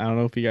game. I don't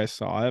know if you guys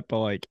saw it, but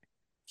like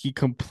he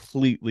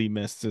completely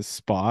missed his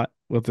spot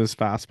with his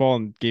fastball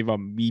and gave a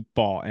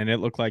meatball, and it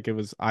looked like it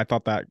was. I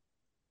thought that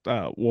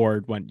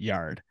Ward went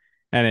yard,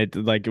 and it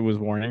was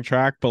warning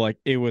track, but like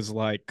it was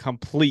like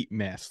complete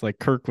miss. Like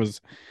Kirk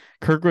was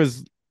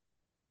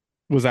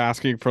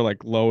asking for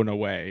like low and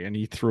away, and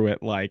he threw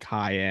it like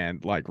high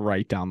end, like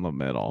right down the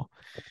middle.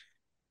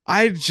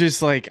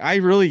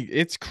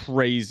 It's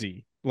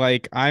crazy.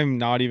 Like I'm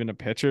not even a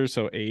pitcher,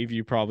 so Abe,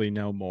 you probably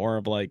know more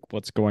of like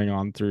what's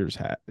going through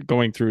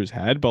his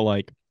head, but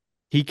like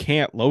he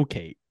can't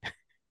locate.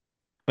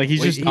 Like he's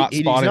Well, just not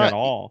he's spotting at not.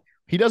 all.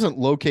 He doesn't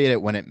locate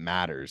it when it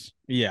matters.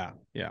 Yeah,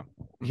 yeah.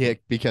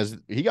 Because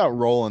he got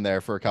rolling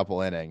there for a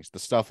couple innings. The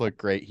stuff looked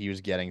great. He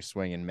was getting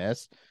swing and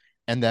miss.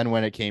 And then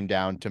when it came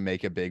down to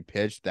make a big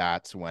pitch,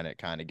 that's when it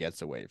kind of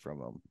gets away from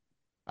him,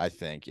 I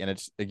think. And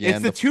it's It's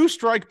again the two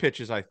strike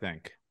pitches, I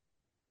think.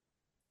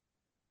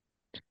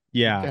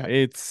 Yeah,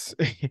 Okay. it's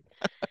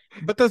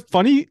but the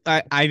funny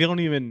I don't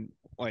even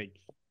like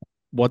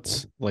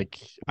what's like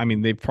I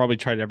mean they've probably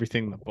tried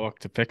everything in the book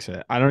to fix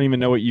it. I don't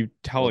even know what you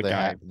tell a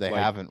guy. They like,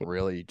 haven't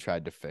really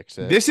tried to fix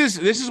it. This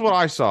is what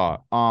I saw.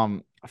 I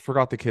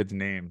forgot the kid's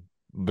name.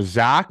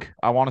 Zach,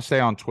 I want to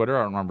say on Twitter.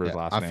 I don't remember his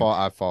last name.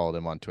 I followed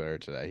him on Twitter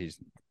today.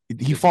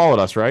 He followed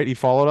us, right? He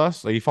followed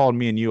us. Like, he followed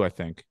me and you, I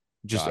think.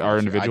 Just our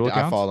individual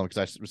accounts. I followed him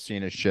because I was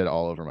seeing his shit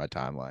all over my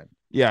timeline.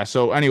 Yeah.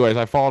 So, anyways,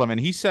 I followed him, and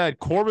he said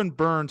Corbin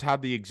Burns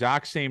had the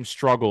exact same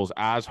struggles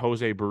as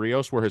Jose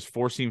Berrios, where his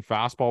four-seam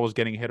fastball was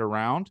getting hit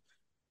around,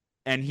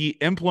 and he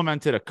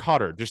implemented a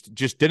cutter.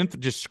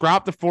 Just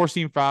scrapped the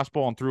four-seam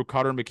fastball and threw a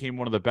cutter and became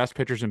one of the best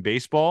pitchers in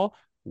baseball.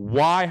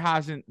 Why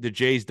hasn't the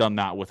Jays done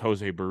that with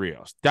Jose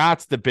Berrios?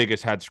 That's the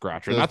biggest head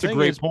scratcher, and that's a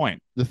great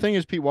point. The thing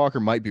is, Pete Walker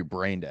might be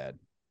brain dead,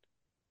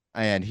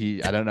 and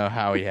I don't know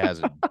how he has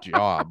a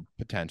job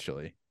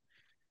potentially.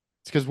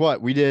 It's because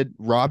what we did,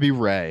 Robbie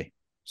Ray,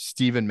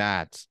 Steven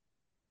Matz.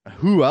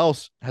 Who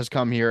else has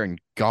come here and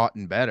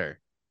gotten better?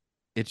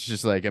 It's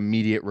just like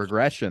immediate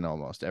regression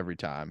almost every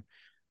time.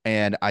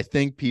 And I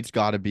think Pete's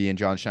got to be in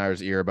John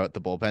Schneider's ear about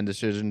the bullpen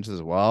decisions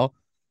as well,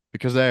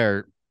 because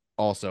they're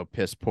also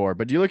piss poor.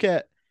 But you look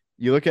at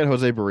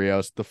Jose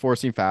Berrios, the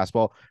four-seam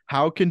fastball.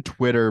 How can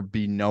Twitter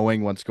be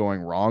knowing what's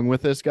going wrong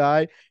with this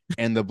guy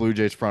and the Blue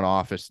Jays front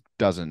office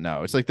doesn't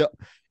know?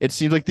 It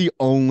seems like the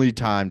only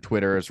time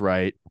Twitter is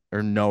right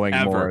or knowing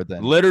more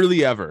than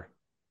literally ever.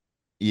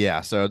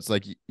 Yeah, so it's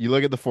like you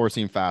look at the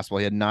four-seam fastball.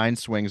 He had 9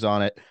 swings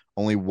on it,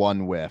 only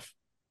 1 whiff.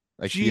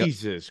 Like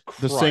Jesus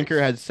Christ. The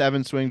sinker had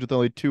 7 swings with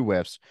only 2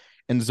 whiffs.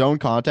 In zone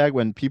contact,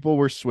 when people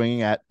were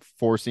swinging at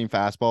four-seam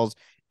fastballs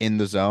in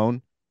the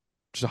zone,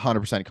 just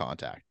 100%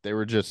 contact.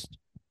 They're just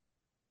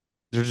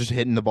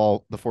hitting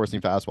the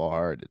four-seam fastball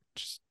hard. It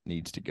just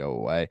needs to go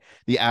away.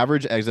 The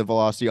average exit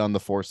velocity on the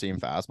four-seam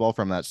fastball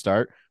from that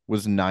start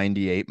was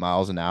 98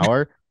 miles an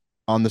hour.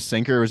 On the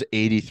sinker, it was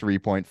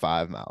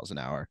 83.5 miles an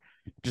hour.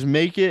 Just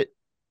make it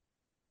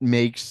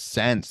make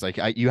sense. Like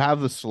you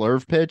have the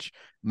slurve pitch,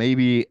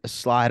 maybe a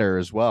slider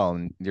as well.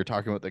 And you're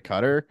talking about the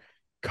cutter,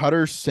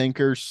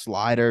 sinker,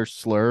 slider,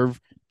 slurve,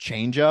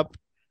 changeup.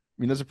 I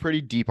mean, that's a pretty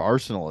deep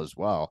arsenal as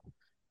well.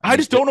 I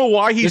just don't know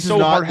why he's so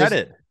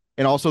hard-headed.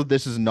 And also,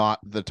 this is not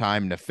the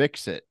time to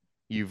fix it.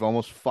 You've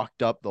almost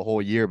fucked up the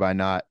whole year by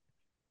not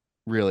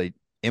really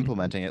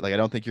implementing it. Like, I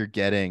don't think you're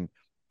getting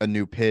a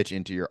new pitch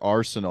into your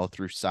arsenal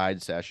through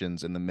side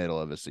sessions in the middle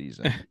of a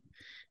season.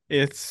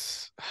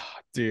 It's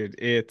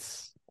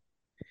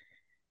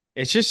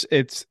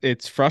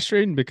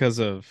frustrating because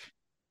of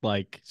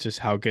like just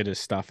how good his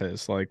stuff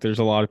is. Like there's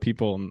a lot of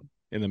people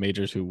in the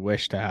majors who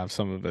wish to have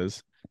some of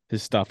his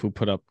stuff, who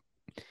put up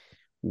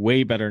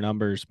way better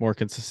numbers, more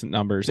consistent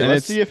numbers. Yeah, and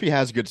let's see if he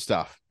has good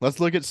stuff. Let's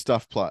look at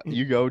stuff plot.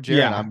 You go, Jared,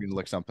 yeah. And I'm gonna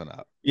look something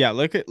up. Yeah,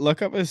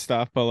 look up his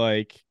stuff, but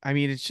like I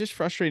mean it's just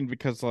frustrating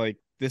because like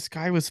this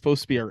guy was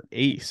supposed to be our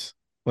ace.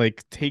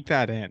 Like take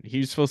that in. He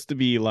was supposed to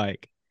be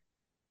like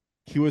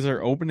he was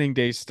our opening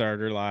day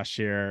starter last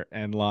year,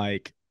 and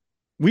like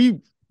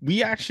we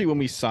actually, when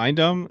we signed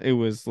him, it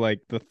was like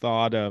the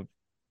thought of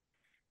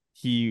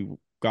he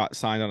got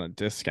signed on a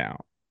discount.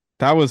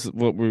 That was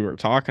what we were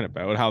talking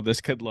about, how this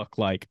could look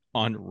like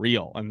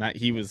unreal, and that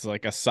he was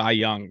like a Cy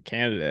Young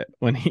candidate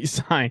when he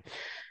signed.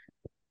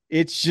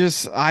 It's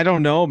just, I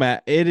don't know,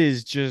 Matt.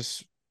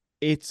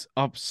 It's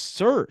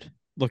absurd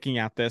looking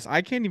at this.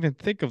 I can't even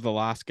think of the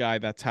last guy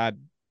that's had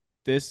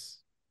this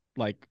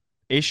like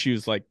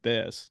issues like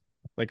this.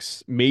 Like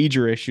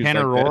major issues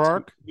Tanner like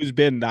Roark, who's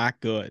been that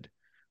good,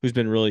 who's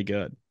been really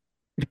good.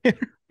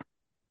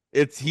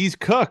 He's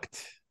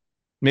cooked.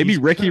 Maybe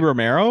Ricky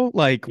Romero,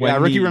 like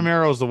Ricky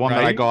Romero is the one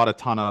that I got a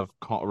ton of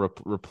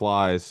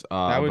replies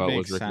about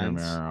with Ricky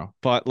Romero.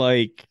 But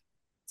like,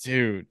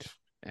 dude,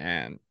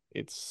 man,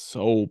 it's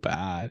so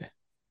bad.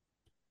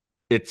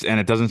 And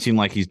it doesn't seem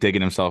like he's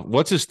digging himself.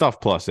 What's his stuff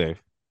plus,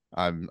 Dave?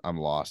 I'm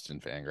lost in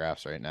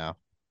Fangraphs right now.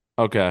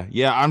 Okay,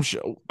 yeah,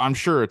 I'm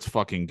sure it's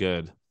fucking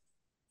good.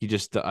 He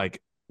just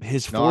like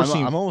his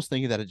four-seam. I'm almost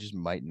thinking that it just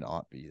might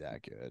not be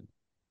that good.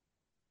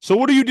 So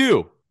what do you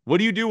do? What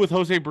do you do with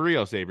Jose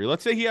Berrios, Avery?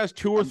 Let's say he has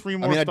 2 or 3 I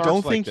more mean, I starts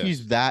don't like think this.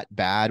 he's that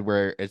bad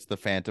where it's the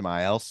Phantom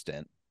IL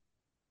stint.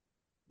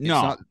 It's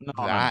No, not no,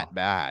 that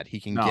bad. He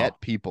can no. get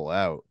people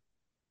out.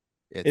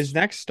 His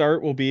next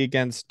start will be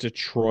against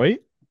Detroit.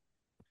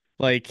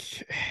 Like,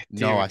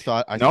 no, I dude.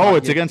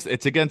 thought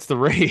It's against the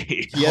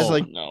Rays. he has Oh,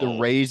 like the no.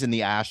 Rays and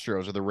the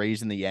Astros or the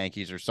Rays and the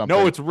Yankees or something.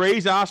 No, it's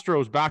Rays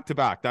Astros back to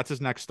back. That's his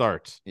next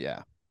starts.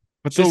 Yeah.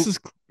 But So-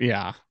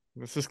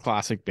 this is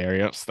classic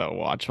Berrios though.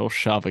 Watch, he'll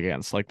shove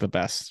against like the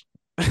best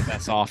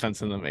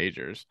offense in the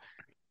majors.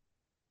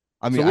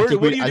 I mean, So I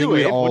think what do you do,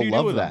 we'd Abe? What all do you do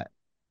love with him? that.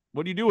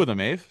 What do you do with him,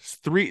 Ave?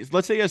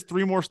 Let's say he has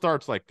 3 more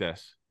starts like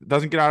this.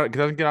 Doesn't get out of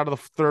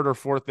the 3rd or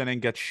 4th inning,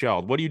 gets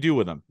shelled. What do you do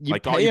with him? You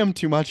pay him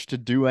too much to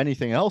do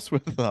anything else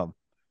with them.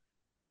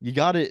 You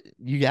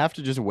have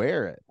to just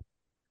wear it.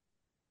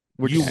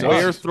 You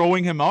wear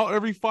throwing him out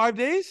every 5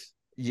 days?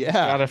 Yeah.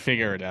 Gotta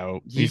figure it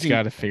out. He's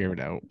got to figure it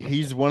out.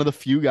 He's one of the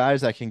few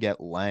guys that can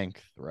get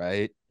length,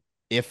 right?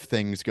 If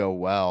things go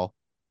well.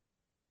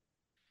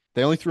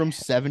 They only threw him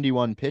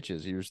 71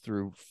 pitches. He was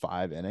through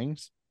 5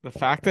 innings. The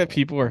fact that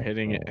people are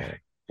hitting it,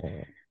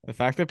 the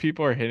fact that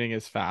people are hitting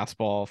his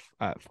fastball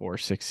at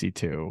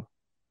 462.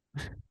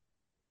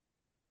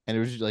 And it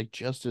was like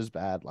just as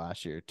bad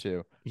last year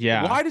too.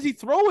 Yeah. Why does he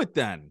throw it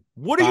then?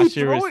 What do last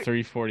you year throw was it?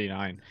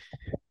 349.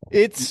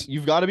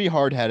 You've got to be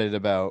hard-headed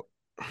about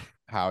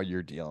how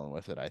you're dealing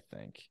with it, I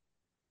think.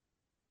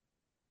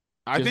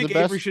 I think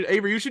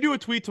Avery, you should do a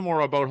tweet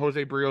tomorrow about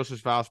Jose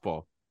Berrios'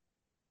 fastball.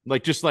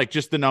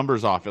 Just the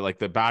numbers off it, like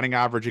the batting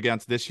average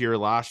against this year,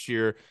 last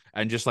year,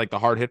 and just like the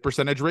hard hit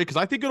percentage rate. Because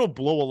I think it'll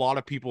blow a lot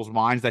of people's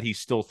minds that he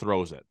still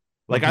throws it.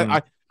 Like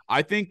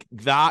I think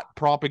that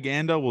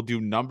propaganda will do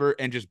number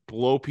and just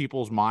blow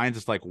people's minds.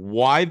 It's like,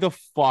 why the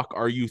fuck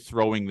are you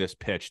throwing this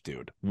pitch,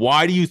 dude?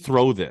 Why do you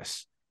throw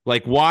this?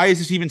 Like, why is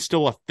this even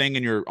still a thing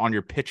on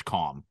your pitch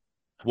comm?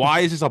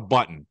 Why is this a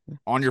button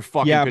on your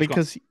fucking pitch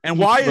because comm? And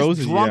why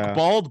is drunk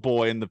bald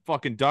boy in the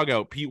fucking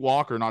dugout, Pete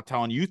Walker, not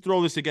telling you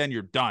throw this again,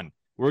 you're done.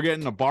 We're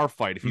getting a bar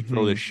fight if you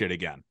throw this shit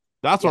again.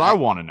 That's what I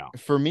want to know.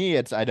 For me,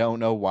 I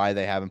don't know why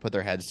they haven't put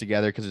their heads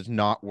together because it's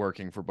not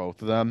working for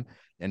both of them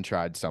and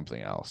tried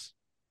something else.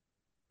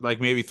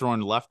 Like maybe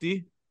throwing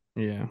lefty?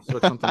 Yeah.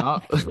 Switch something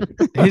up.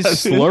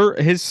 His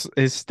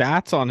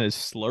stats on his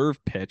slurve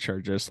pitch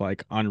are just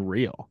like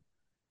unreal.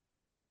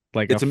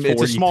 Like it's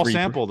a small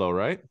sample though,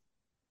 right?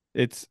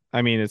 It's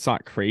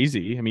not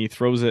crazy. I mean, he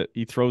throws it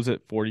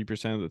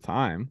 40% of the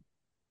time.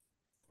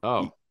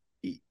 Oh.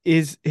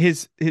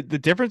 The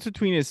difference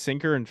between his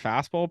sinker and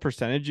fastball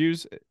percentage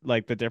use,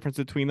 like the difference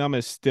between them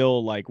is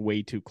still like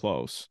way too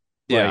close.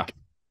 Yeah.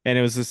 And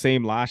it was the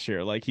same last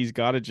year. Like he's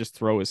got to just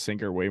throw his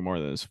sinker way more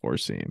than his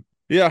 4-seam.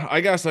 Yeah,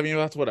 I guess. I mean,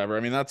 that's whatever. I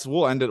mean,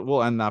 we'll end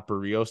that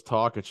Berrios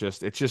talk. It's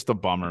just a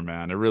bummer,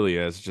 man. It really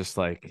is. Just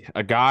like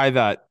a guy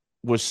that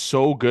was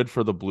so good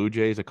for the Blue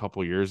Jays a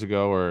couple years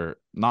ago, or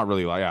not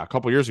really, a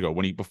couple years ago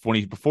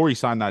before he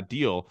signed that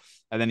deal,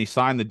 and then he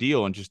signed the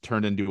deal and just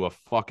turned into a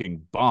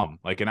fucking bum,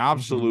 like an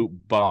absolute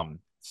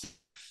bum.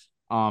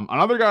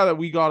 Another guy that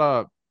we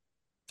gotta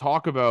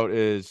talk about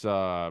is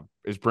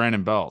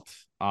Brandon Belt.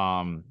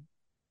 I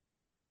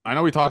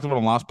know we talked about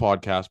him last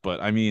podcast, but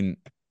I mean,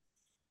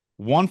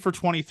 1 for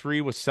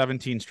 23 with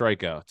 17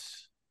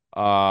 strikeouts.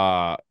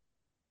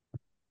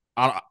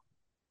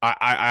 I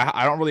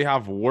don't really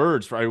have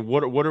words for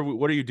what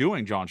are you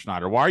doing, John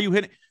Schneider? Why are you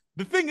hitting?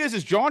 The thing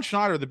is John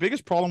Schneider, the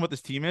biggest problem with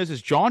this team is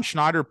John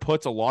Schneider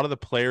puts a lot of the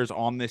players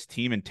on this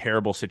team in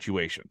terrible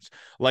situations.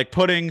 Like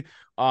putting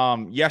in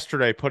Adam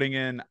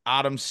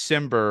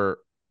Simber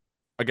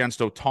against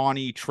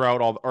Ohtani,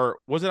 Trout, or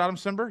was it Adam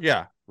Simber?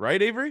 Yeah, right,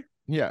 Avery?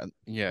 Yeah,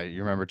 you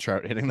remember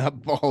Trout hitting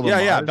that ball.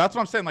 Yeah, that's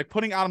what I'm saying. Like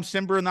putting Adam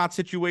Simber in that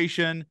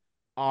situation,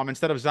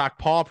 instead of Zach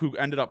Pop, who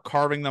ended up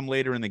carving them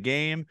later in the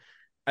game.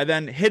 And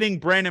then hitting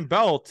Brandon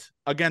Belt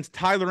against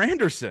Tyler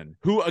Anderson,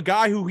 a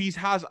guy who he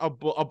has a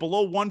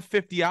below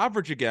 150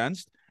 average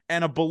against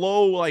and a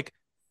below like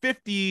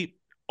 50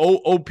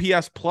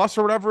 OPS plus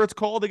or whatever it's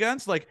called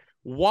against. Like,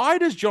 why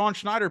does John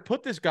Schneider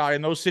put this guy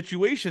in those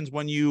situations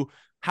when you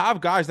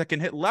have guys that can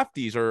hit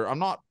lefties?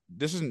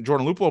 This isn't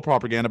Jordan Luplow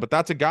propaganda, but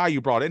that's a guy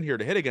you brought in here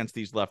to hit against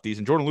these lefties.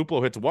 And Jordan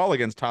Luplow hits well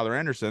against Tyler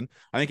Anderson.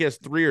 I think he has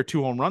 3 or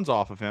 2 home runs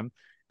off of him.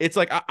 It's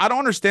like, I don't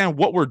understand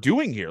what we're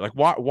doing here. Like,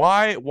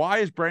 why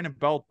is Brandon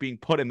Belt being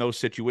put in those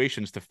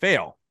situations to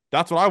fail?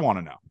 That's what I want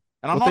to know.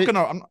 And I'm not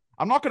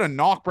gonna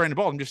knock Brandon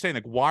Belt. I'm just saying,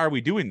 like, why are we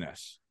doing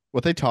this?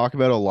 What they talk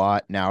about a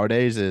lot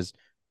nowadays is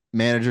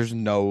managers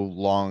no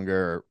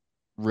longer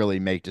really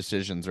make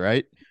decisions,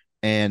 right?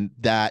 And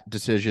that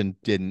decision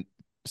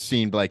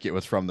seemed like it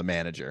was from the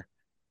manager,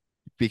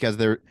 because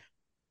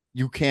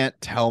you can't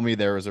tell me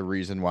there was a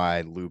reason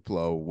why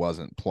Luplow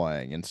wasn't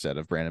playing instead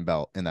of Brandon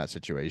Belt in that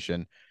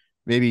situation.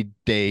 Maybe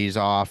days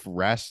off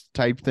rest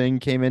type thing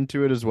came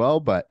into it as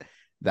well, but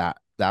that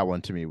one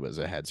to me was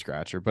a head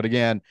scratcher. But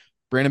again,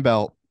 Brandon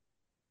Belt,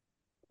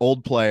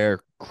 old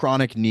player,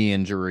 chronic knee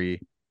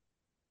injury,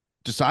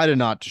 decided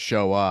not to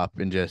show up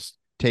and just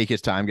take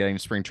his time getting to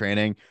spring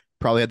training.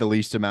 Probably had the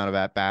least amount of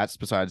at-bats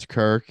besides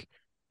Kirk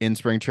in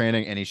spring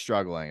training, and he's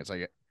struggling. It's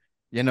like,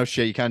 Yeah, no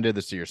shit. You kind of did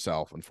this to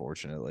yourself,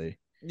 unfortunately.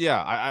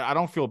 Yeah, I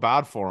don't feel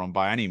bad for him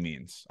by any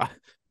means.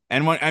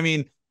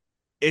 And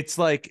it's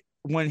like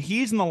when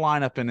he's in the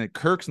lineup and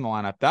Kirk's in the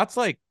lineup, that's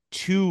like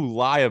two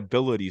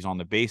liabilities on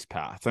the base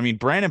path. I mean,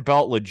 Brandon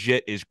Belt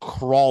legit is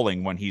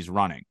crawling when he's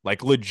running,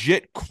 like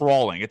legit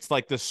crawling. It's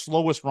like the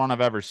slowest run I've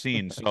ever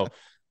seen. So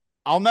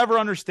I'll never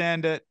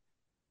understand it.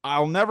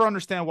 I'll never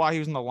understand why he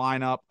was in the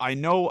lineup. I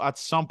know at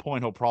some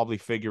point he'll probably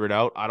figure it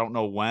out. I don't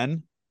know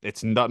when.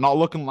 It's not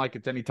looking like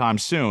it's anytime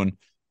soon,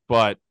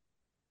 but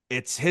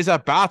it's his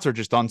at bats are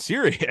just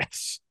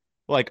unserious.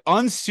 Like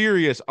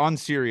unserious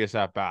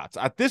at bats.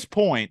 At this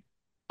point,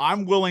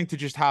 I'm willing to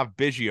just have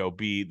Biggio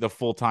be the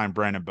full-time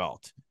Brandon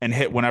Belt and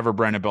hit whenever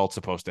Brandon Belt's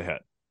supposed to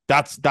hit.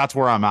 That's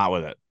where I'm at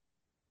with it.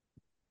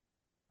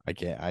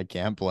 I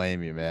can't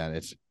blame you, man.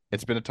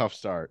 It's been a tough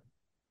start.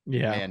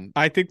 Yeah, And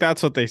I think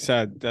that's what they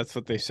said. That's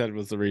what they said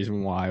was the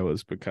reason why,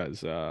 was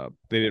because they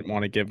didn't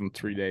want to give him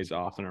 3 days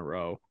off in a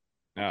row,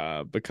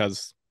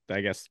 because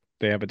I guess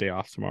they have a day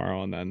off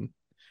tomorrow and then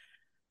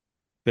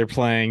they're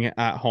playing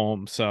at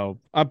home. So,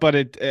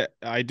 but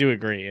I do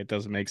agree. It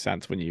doesn't make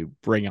sense when you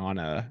bring on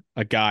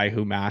a guy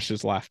who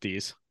mashes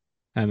lefties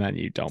and then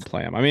you don't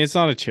play him. I mean, it's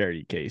not a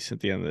charity case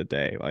at the end of the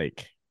day.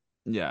 Like,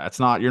 yeah, it's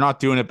not. You're not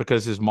doing it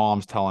because his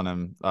mom's telling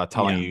him,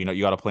 you,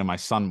 you got to play my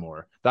son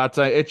more. That's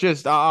it.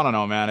 Just I don't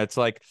know, man. It's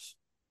like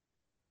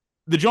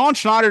the John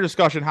Schneider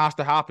discussion has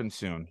to happen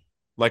soon.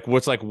 Like,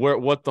 what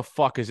the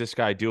fuck is this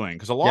guy doing?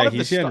 Because a lot of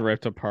he's getting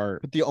ripped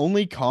apart. But the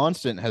only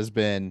constant has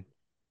been,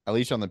 at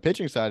least on the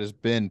pitching side, has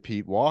been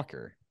Pete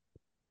Walker.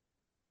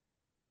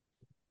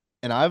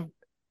 And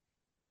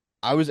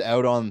I was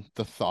out on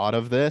the thought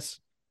of this,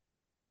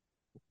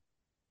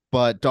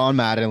 but Don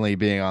Mattingly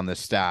being on the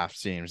staff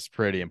seems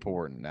pretty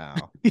important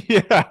now.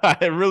 Yeah,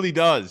 it really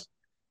does.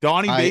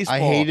 Donnie Baseball. I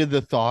hated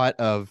the thought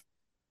of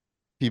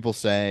people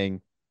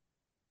saying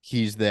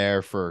he's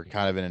there for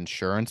kind of an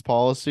insurance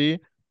policy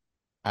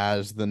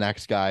as the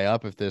next guy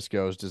up if this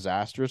goes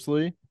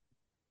disastrously.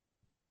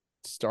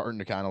 It's starting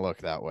to kind of look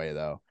that way,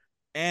 though.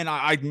 And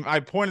I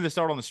pointed this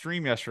out on the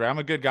stream yesterday. I'm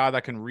a good guy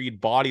that can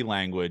read body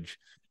language.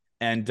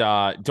 And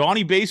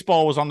Donnie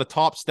Baseball was on the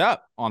top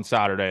step on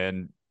Saturday,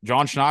 and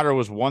John Schneider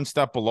was one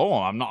step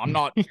below him. I'm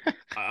not.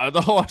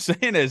 All I'm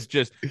saying is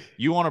just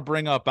you want to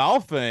bring up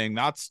Alfing.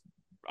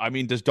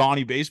 Does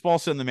Donnie Baseball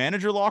sit in the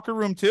manager locker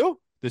room too?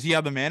 Does he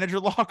have the manager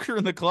locker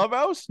in the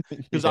clubhouse?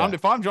 Because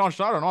if I'm John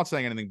Schneider, I'm not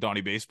saying anything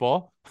Donnie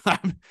Baseball.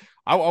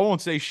 I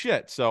won't say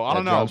shit. So I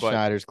don't know. John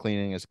Schneider's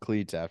cleaning his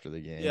cleats after the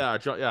game.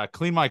 Yeah,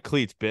 clean my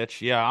cleats,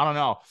 bitch. Yeah, I don't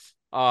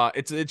know.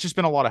 It's just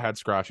been a lot of head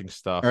scratching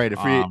stuff. All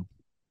right,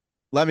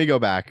 let me go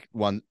back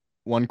one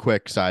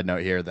quick side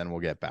note here, then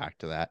we'll get back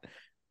to that.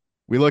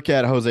 We look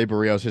at Jose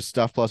Berrios. His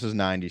stuff plus is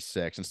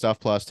 96, and stuff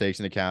plus takes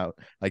into account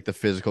like the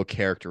physical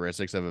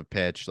characteristics of a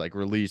pitch, like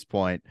release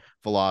point,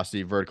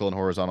 velocity, vertical and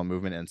horizontal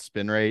movement, and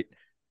spin rate.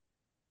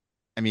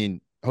 I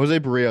mean, Jose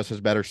Berrios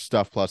has better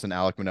stuff plus than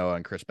Alek Manoah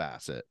and Chris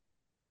Bassett.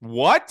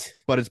 What?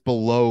 But it's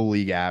below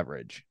league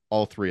average,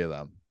 all three of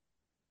them.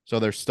 So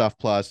their stuff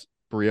plus,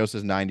 Berrios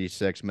is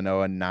 96,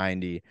 Manoah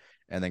 90,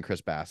 and then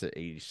Chris Bassett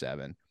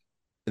 87. And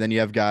then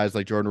you have guys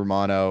like Jordan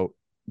Romano,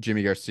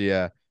 Jimmy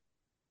Garcia,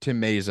 Tim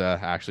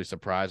Meza, actually,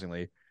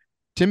 surprisingly.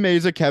 Tim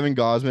Meza, Kevin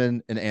Gausman,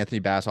 and Anthony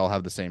Bass all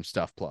have the same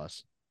stuff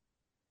plus.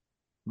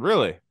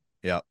 Really?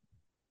 Yep.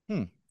 I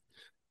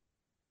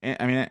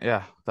mean,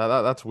 yeah,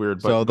 that's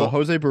weird. But so the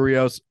Jose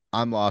Berrios,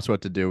 I'm lost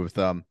what to do with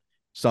them.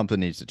 Something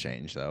needs to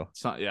change, though.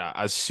 It's not, yeah,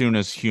 as soon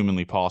as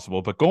humanly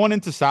possible. But going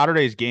into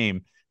Saturday's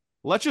game,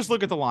 let's just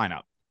look at the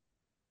lineup.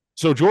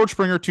 So George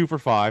Springer 2 for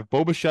 5,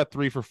 Bo Bichette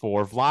 3 for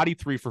 4, Vladdy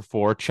 3 for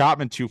 4,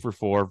 Chapman 2 for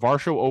 4,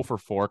 Varsho 0 for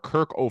 4,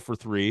 Kirk 0 for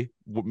 3,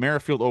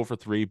 Merrifield 0 for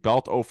 3,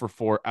 Belt 0 for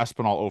 4,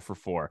 Espinal 0 for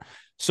 4.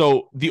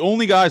 So the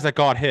only guys that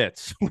got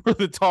hits were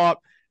the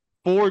top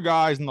 4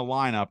 guys in the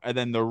lineup, and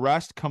then the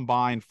rest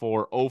combined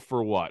for 0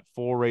 for what?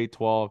 4, 8,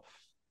 12,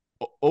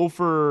 0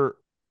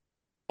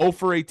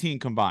 for 18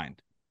 combined.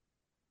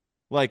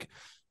 Like,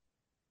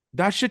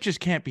 that shit just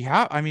can't be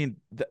happening. I mean,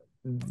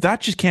 that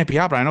just can't be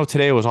happening. I know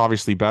today was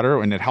obviously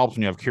better, and it helps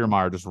when you have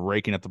Kiermaier just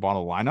raking at the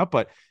bottom of the lineup.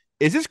 But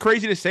is this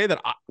crazy to say that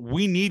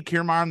we need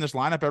Kiermaier in this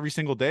lineup every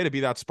single day to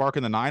be that spark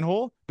in the 9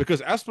 hole?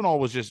 Because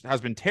Espinal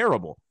has been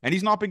terrible, and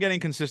he's not been getting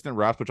consistent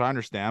reps, which I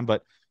understand.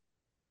 But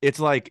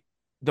it's like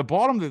the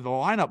bottom of the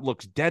lineup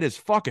looks dead as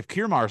fuck if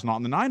Kiermaier's not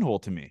in the 9 hole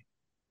to me.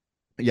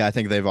 Yeah, I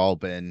think they've all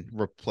been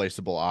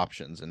replaceable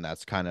options, and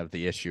that's kind of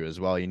the issue as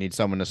well. You need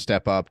someone to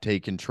step up,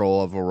 take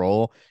control of a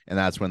role, and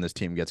that's when this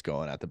team gets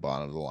going at the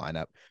bottom of the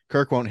lineup.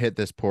 Kirk won't hit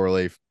this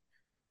poorly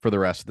for the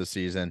rest of the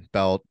season.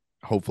 Belt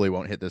hopefully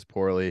won't hit this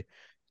poorly.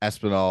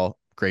 Espinal,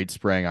 great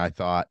spring, I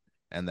thought,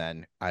 and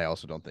then I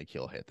also don't think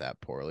he'll hit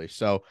that poorly.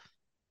 So,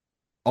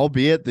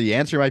 albeit the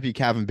answer might be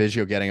Kevin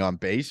Biggio getting on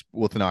base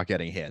with not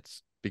getting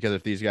hits, because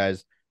if these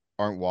guys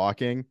aren't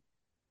walking,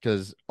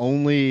 because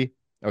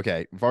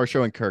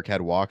Varsho and Kirk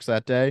had walks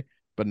that day,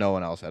 but no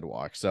one else had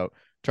walks. So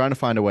trying to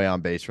find a way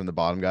on base from the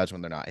bottom guys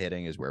when they're not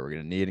hitting is where we're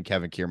going to need. And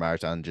Kevin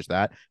Kiermaier's done just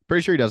that.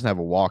 Pretty sure he doesn't have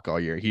a walk all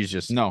year. He's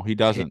just no, he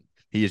doesn't.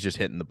 he is just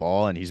hitting the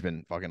ball, and he's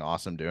been fucking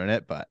awesome doing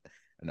it. But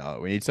no,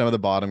 we need some of the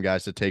bottom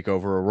guys to take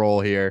over a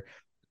role here,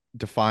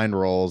 define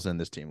roles, and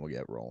this team will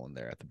get rolling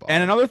there at the bottom.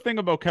 And another thing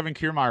about Kevin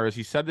Kiermaier is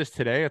he said this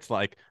today. It's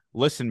like,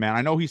 listen, man,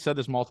 I know he said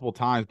this multiple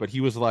times, but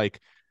he was like,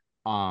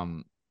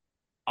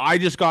 I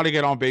just got to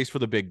get on base for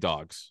the big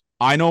dogs.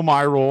 I know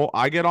my role.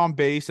 I get on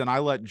base and I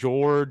let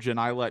George and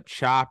I let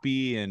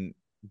Chappie and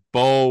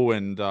Bo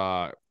and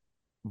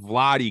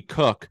Vladdy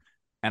cook,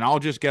 and I'll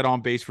just get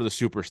on base for the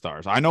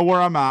superstars. I know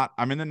where I'm at.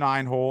 I'm in the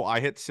 9 hole. I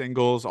hit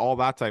singles, all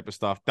that type of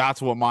stuff.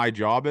 That's what my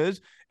job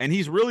is. And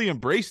he's really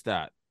embraced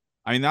that.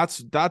 I mean,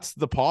 that's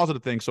the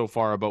positive thing so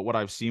far about what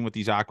I've seen with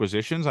these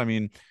acquisitions. I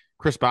mean,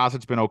 Chris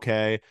Bassett's been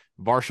okay.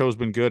 Varsho's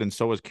been good, and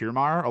so has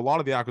Kiermaier. A lot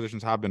of the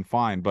acquisitions have been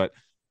fine, but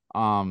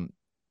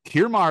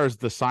Kiermaier is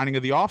the signing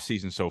of the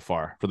offseason so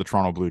far for the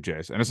Toronto Blue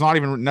Jays, and it's not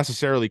even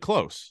necessarily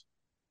close.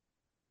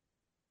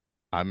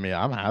 I mean,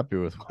 I'm happy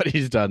with what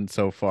he's done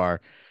so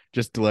far.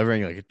 Just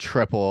delivering like a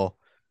triple.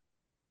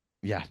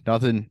 Yeah,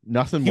 nothing He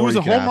more. was you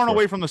a can home ask run for.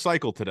 away from the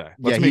cycle today.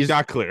 Let's Yeah, make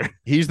that clear.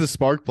 He's the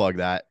spark plug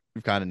that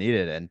we've kind of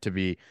needed, and to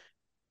be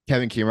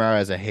Kevin Kiermaier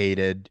as a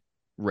hated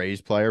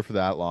Rays player for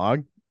that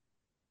long,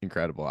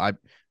 incredible.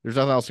 There's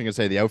nothing else I can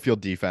say. The outfield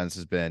defense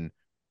has been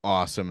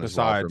awesome as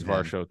well. Besides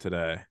Varsho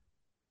today.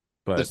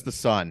 But that's the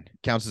Sun.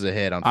 Counts as a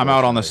hit. I'm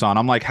out on the Sun.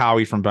 I'm like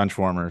Howie from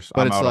Benchwarmers.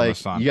 But I'm it's out on the like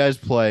Sun. you guys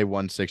play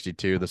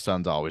 162. The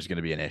Sun's always going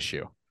to be an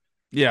issue.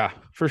 Yeah,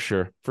 for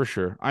sure. For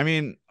sure. I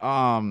mean,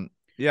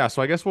 yeah,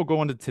 so I guess we'll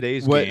go into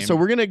today's game. So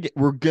we're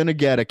gonna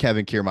get a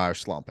Kevin Kiermaier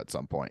slump at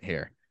some point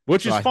here.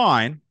 Which is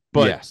fine,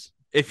 but yes.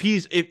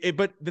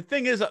 But the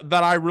thing is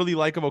that I really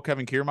like about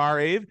Kevin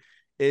Kiermaier, Abe,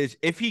 is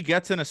if he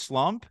gets in a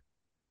slump,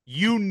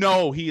 you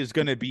know he is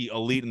going to be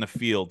elite in the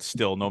field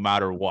still, no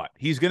matter what.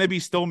 He's going to be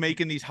still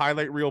making these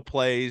highlight reel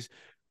plays,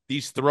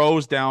 these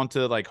throws down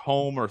to like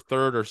home or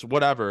third or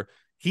whatever.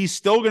 He's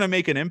still going to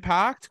make an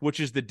impact, which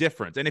is the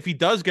difference. And if he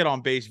does get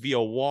on base via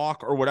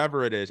walk or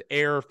whatever it is,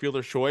 air,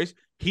 fielder's choice,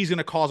 he's going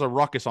to cause a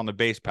ruckus on the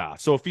base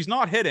path. So if he's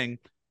not hitting,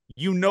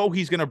 you know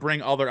he's going to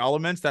bring other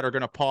elements that are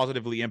going to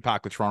positively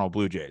impact the Toronto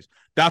Blue Jays.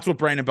 That's what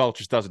Brandon Belt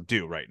just doesn't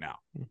do right now.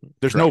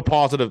 There's no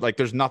positive, like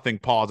there's nothing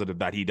positive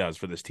that he does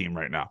for this team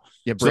right now.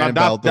 Yeah, Brandon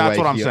Belt, that's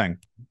what I'm saying.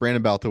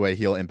 Brandon Belt, the way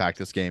he'll impact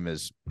this game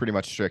is pretty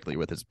much strictly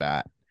with his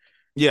bat.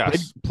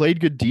 Yes.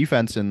 Played good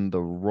defense in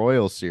the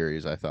Royals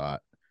series, I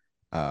thought.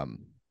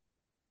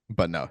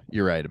 But no,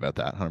 you're right about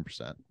that,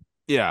 100%.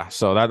 Yeah,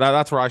 so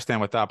that's where I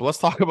stand with that. But let's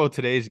talk about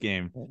today's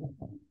game.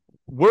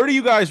 Where do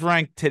you guys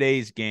rank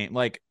today's game?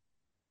 Like,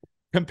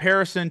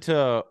 comparison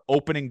to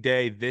opening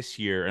day this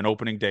year and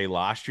opening day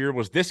last year,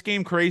 was this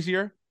game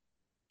crazier?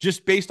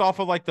 Just based off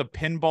of like the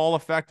pinball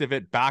effect of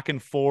it back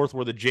and forth,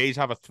 where the Jays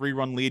have a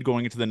 3-run lead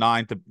going into the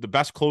 9th, the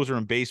best closer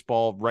in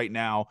baseball right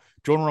now.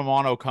 Jordan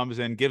Romano comes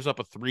in, gives up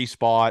a 3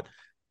 spot,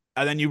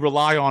 and then you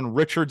rely on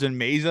Richards and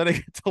Meza to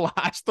get the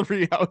last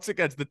 3 outs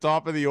against the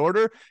top of the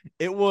order.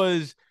 It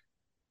was,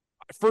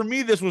 for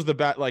me, this was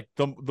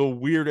the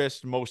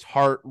weirdest, most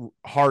heart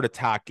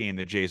attack game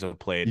the Jays have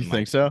played. You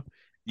think so?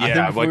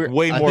 Yeah, like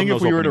way more. I think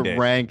if we were to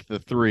rank the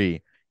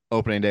 3,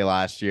 opening day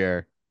last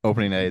year,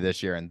 opening day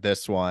this year, and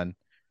this one,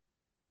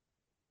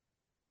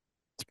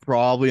 it's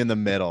probably in the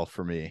middle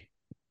for me.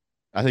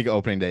 I think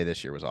opening day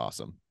this year was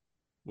awesome.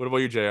 What about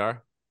you,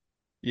 JR?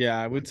 Yeah,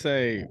 I would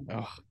say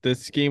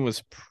this game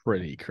was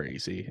pretty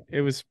crazy.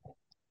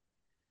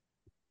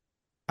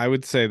 I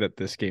would say that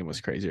this game was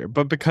crazier,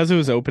 but because it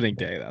was opening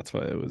day, that's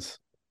what it was.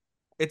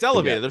 It's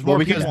elevated. Yeah. There's more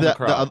people in the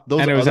crowd.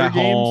 And it was at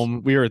games,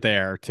 home. We were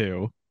there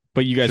too.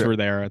 But you guys were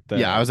there at the.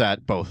 Yeah, I was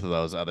at both of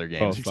those other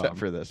games except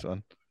for this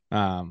one.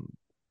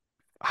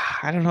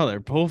 I don't know. They're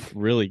both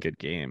really good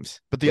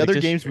games. But the other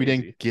games, we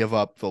didn't give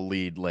up the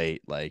lead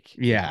late like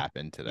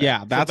happened today.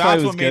 Yeah, that's why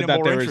it was good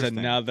that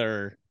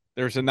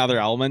there was another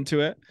element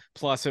to it.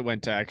 Plus, it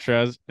went to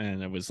extras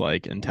and it was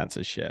like intense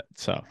as shit.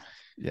 So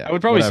yeah, I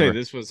would probably say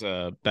this was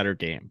a better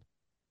game.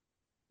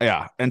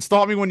 Yeah, and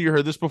stop me when you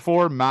heard this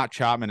before. Matt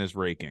Chapman is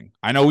raking.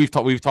 I know we've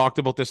talked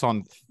about this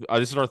on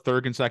this is our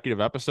 3rd consecutive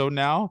episode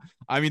now.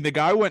 I mean, the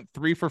guy went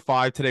 3 for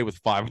 5 today with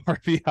 5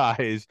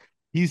 RBIs.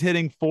 He's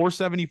hitting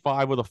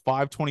 475 with a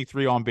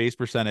 523 on base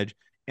percentage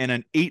and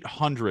an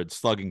 800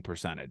 slugging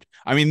percentage.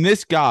 I mean,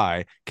 this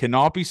guy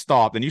cannot be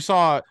stopped. And you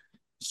saw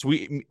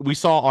we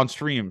saw on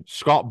stream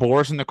Scott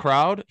Boras in the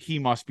crowd. He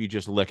must be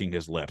just licking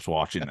his lips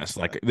watching this.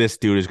 Like, this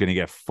dude is going to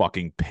get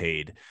fucking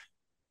paid.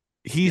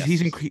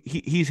 He's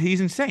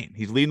insane.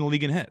 He's leading the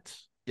league in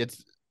hits.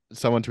 It's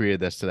someone tweeted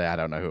this today. I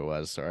don't know who it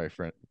was. Sorry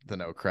for the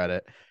no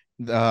credit.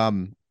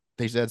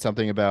 They said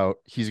something about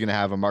he's gonna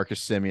have a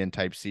Marcus Semien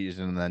type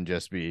season and then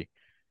just be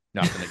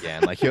nothing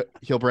again. Like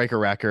he'll break a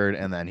record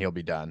and then he'll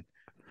be done.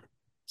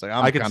 It's like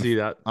I can see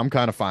that. I'm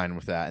kind of fine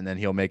with that. And then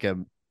he'll make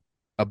 $1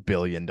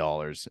 billion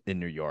in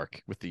New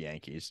York with the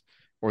Yankees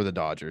or the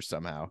Dodgers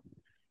somehow.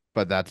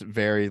 But that's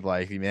very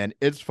likely, man.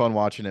 It's fun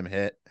watching him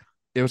hit.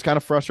 It was kind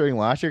of frustrating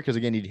last year because,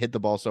 again, he'd hit the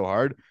ball so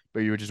hard, but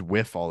you would just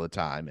whiff all the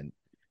time. And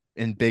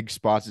in big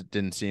spots, it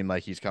didn't seem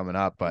like he's coming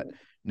up. But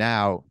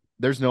now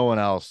there's no one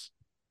else.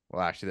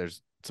 Well, actually,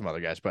 there's some other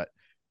guys, but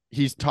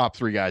he's top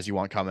 3 guys you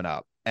want coming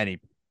up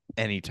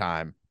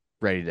anytime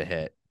ready to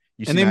hit.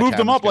 You And see they Matt moved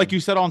him Chapman's up, like gonna, you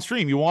said on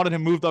stream. You wanted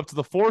him moved up to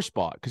the 4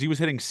 spot because he was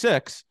hitting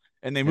 6,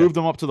 and they yeah. moved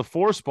him up to the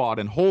 4 spot.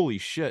 And holy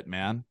shit,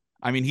 man!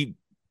 I mean, he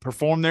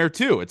performed there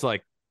too. It's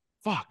like,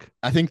 fuck.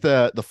 I think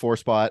the 4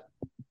 spot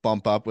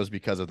bump up was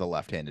because of the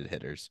left-handed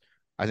hitters.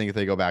 I think if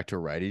they go back to a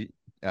righty,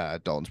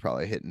 Dalton's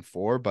probably hitting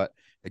 4. But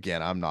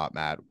again, I'm not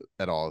mad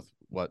at all with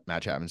what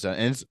Matt Chapman's done,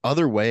 and it's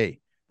other way,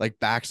 like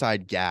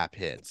backside gap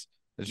hits.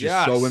 It's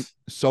just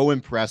so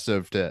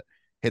impressive to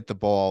hit the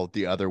ball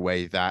the other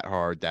way that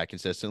hard, that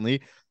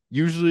consistently.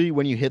 Usually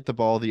when you hit the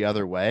ball the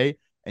other way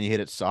and you hit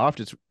it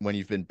soft, it's when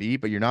you've been beat,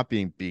 but you're not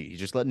being beat. He's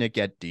just letting it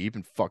get deep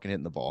and fucking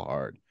hitting the ball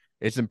hard.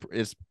 It's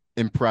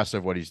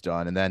impressive what he's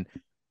done. And then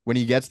when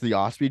he gets the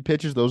off-speed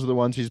pitches, those are the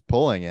ones he's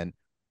pulling, and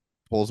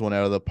pulls one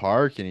out of the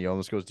park, and he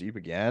almost goes deep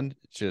again.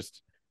 It's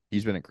just,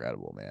 he's been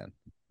incredible, man.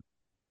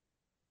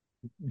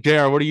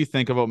 JR, what do you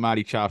think about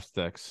Matty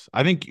Chopsticks?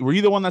 I think, were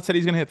you the one that said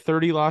he's going to hit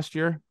 30 last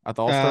year at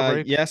the All-Star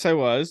break? Yes, I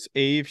was.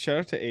 Abe, shout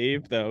out to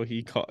Abe, though.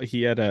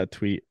 He had a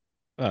tweet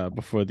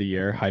before the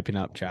year hyping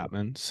up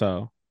Chapman.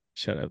 So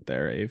shout out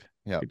there, Abe.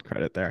 Yeah. Good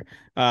credit there.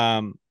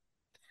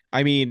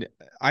 I mean,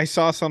 I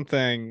saw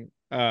something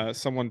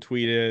someone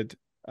tweeted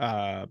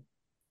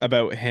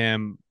about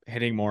him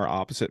hitting more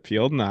opposite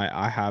field, and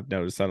I have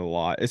noticed that a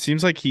lot. It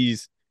seems like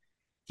he's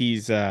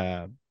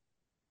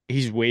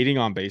waiting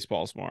on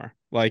baseballs more.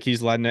 Like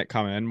he's letting it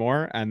come in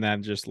more and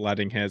then just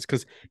letting his,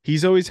 because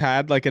he's always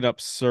had like an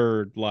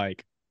absurd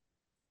like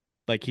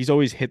he's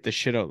always hit the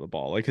shit out of the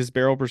ball. Like his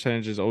barrel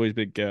percentage has always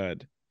been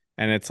good.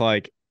 And it's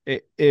like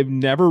it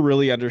never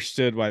really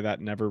understood why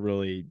that never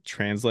really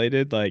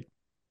translated like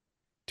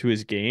to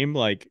his game.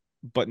 Like,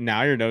 but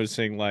now you're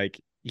noticing like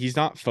he's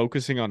not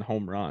focusing on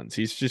home runs.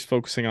 He's just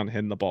focusing on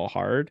hitting the ball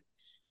hard.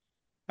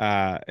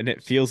 And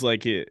it feels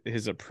like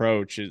his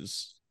approach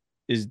is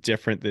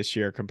different this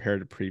year compared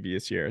to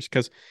previous years,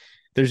 because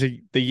there's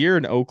the year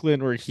in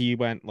Oakland where he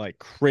went like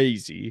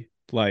crazy,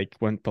 like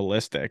went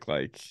ballistic.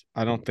 Like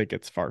I don't think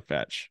it's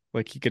far-fetched.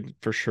 Like he could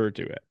for sure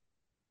do it.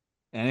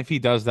 And if he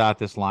does that,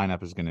 this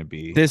lineup is going to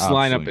be This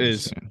lineup absolutely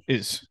is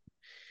insane.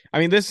 I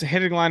mean, this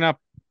hitting lineup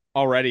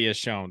already has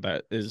shown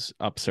that is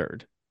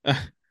absurd.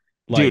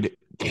 Dude,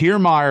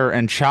 Kiermaier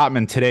and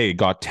Chapman today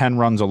got 10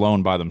 runs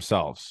alone by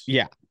themselves.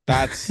 Yeah,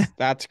 that's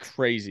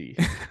crazy.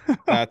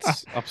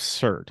 That's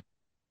absurd.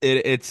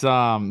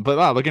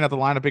 But looking at the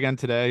lineup again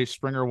today,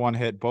 Springer 1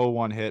 hit, Bo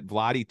 1 hit,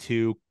 Vladdy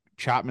 2,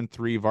 Chapman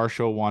 3,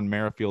 Varsho 1,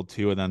 Merrifield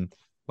 2, and then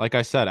like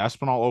I said,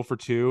 Espinal 0 for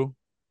 2,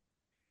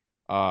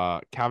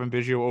 Kevin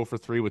Biggio 0 for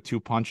 3 with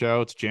 2 punch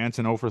outs,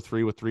 Jansen 0 for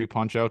 3 with 3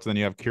 punch outs, and then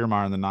you have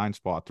Kiermaier in the 9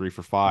 spot, 3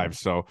 for 5.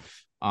 So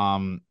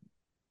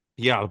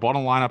yeah, the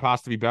bottom lineup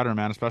has to be better,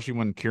 man, especially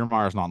when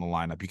Kiermaier's not in the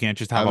lineup. You can't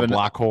just have a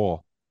black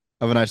hole.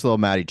 I have a nice little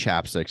Matty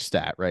Chapstick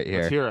stat right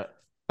here. Let's hear it.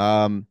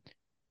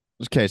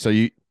 Okay,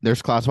 so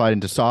there's classified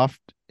into soft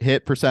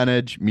hit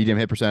percentage, medium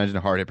hit percentage, and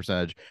hard hit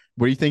percentage.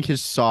 What do you think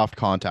his soft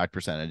contact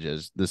percentage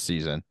is this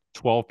season?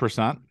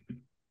 12%.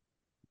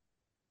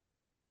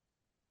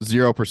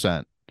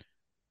 0%.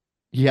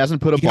 He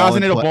hasn't put a He ball.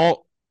 Hasn't hit a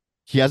ball.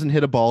 He hasn't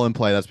hit a ball in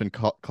play that's been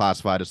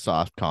classified as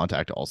soft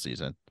contact all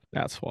season.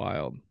 That's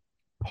wild.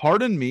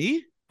 Pardon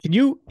me?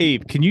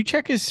 Abe, can you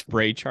check his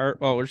spray chart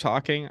while we're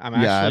talking? I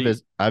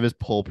have his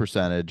pull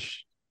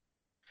percentage.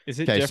 Is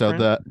it okay? Different?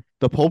 So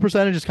the pull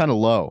percentage is kind of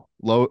low.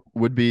 Low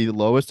would be the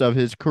lowest of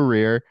his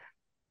career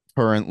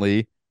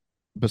currently,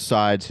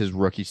 besides his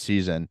rookie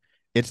season.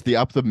 It's the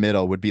up the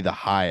middle would be the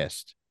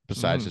highest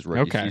besides his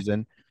rookie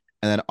season,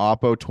 and then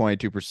Oppo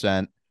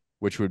 22%,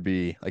 which would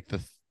be like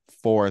the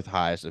 4th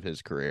highest of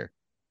his career.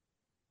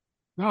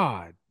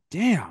 God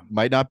damn.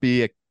 Might not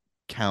be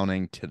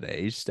counting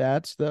today's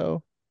stats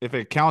though. If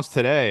it counts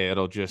today,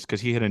 it'll just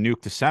because he hit a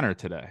nuke to center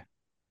today.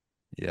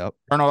 Yep.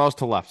 Or no, that was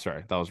to left.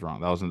 Sorry, that was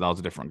wrong. That was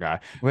a different guy.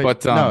 Wait,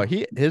 but no,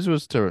 his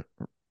was to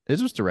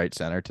right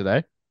center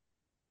today.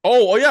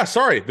 Oh yeah,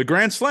 sorry. The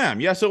grand slam.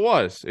 Yes, it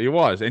was. It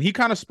was. And he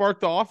kind of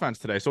sparked the offense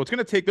today. So it's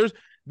going to take,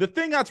 the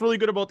thing that's really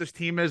good about this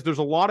team is there's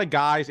a lot of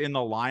guys in the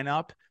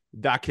lineup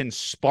that can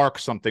spark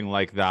something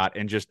like that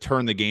and just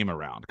turn the game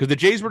around. Because the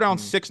Jays were down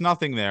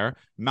 6-0 there.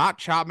 Matt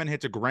Chapman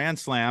hits a grand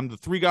slam. The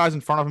 3 guys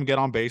in front of him get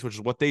on base, which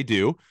is what they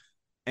do.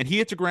 And he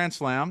hits a grand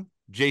slam.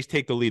 Jays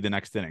take the lead the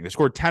next inning. They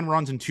scored 10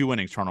 runs in 2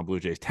 innings, Toronto Blue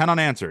Jays, 10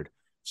 unanswered.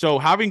 So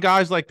having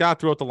guys like that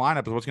throughout the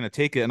lineup is what's going to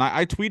take it. And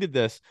I tweeted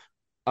this.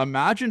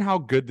 Imagine how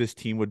good this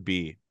team would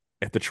be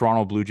if the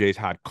Toronto Blue Jays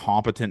had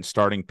competent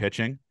starting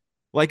pitching.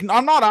 Like,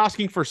 I'm not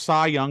asking for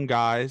Cy Young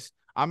guys.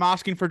 I'm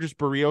asking for just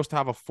Berrios to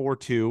have a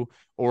 4.2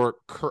 or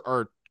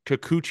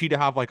Kikuchi to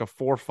have like a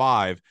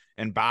 4.5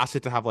 and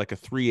Bassett to have like a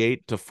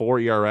 3.8 to 4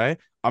 ERA.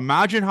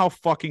 Imagine how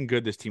fucking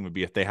good this team would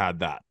be if they had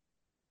that.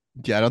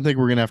 Yeah, I don't think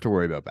we're going to have to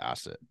worry about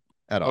Bassett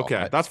at all.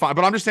 Okay, that's fine.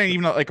 But I'm just saying,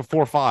 even like a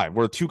 4.5,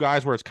 where 2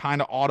 guys where it's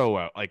kind of auto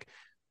out, like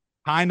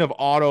kind of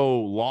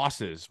auto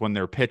losses when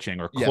they're pitching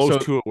or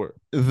close to it.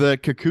 The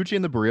Kikuchi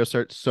and the Berrios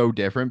are so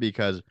different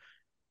because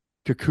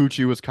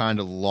Kikuchi was kind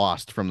of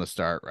lost from the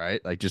start,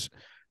 right? Like just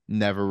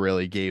never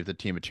really gave the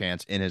team a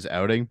chance in his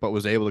outing, but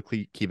was able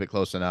to keep it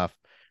close enough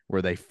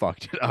where they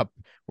fucked it up,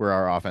 where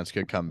our offense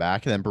could come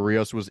back. And then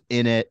Berrios was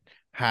in it,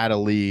 had a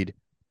lead,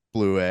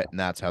 blew it, and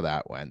that's how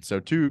that went. So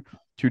two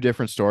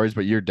different stories,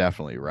 but you're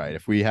definitely right.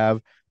 If we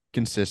have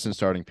consistent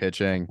starting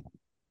pitching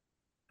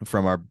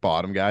from our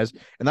bottom guys,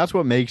 and that's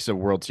what makes a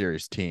World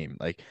Series team.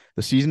 Like,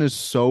 the season is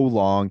so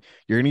long,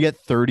 you're going to get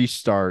 30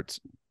 starts,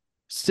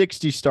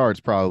 60 starts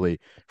probably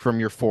from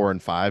your 4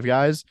 and 5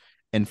 guys,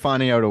 and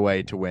finding out a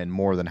way to win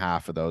more than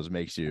half of those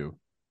makes you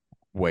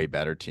way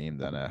better team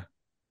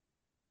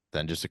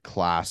than just a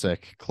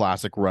classic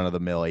run of the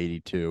mill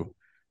 82,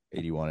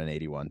 81 and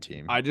 81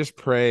 team. I just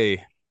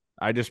pray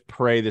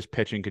this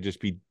pitching could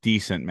just be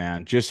decent,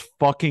 man. Just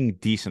fucking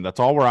decent. That's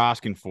all we're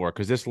asking for,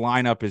 because this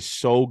lineup is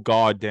so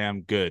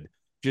goddamn good.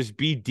 Just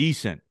be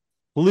decent.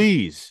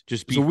 Please.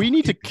 Just be. So we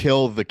need to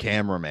kill the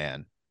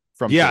cameraman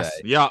from today.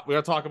 Yeah, we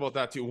gotta talk about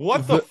that too.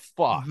 What the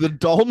fuck? The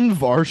Dalton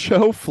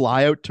Varsho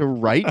fly out to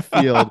right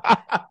field.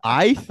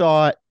 I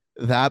thought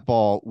that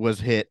ball was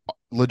hit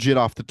legit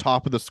off the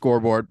top of the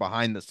scoreboard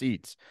behind the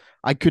seats.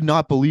 I could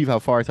not believe how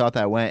far I thought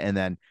that went, and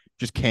then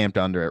just camped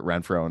under it,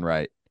 Renfroe and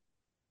right.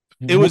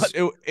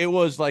 It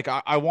was like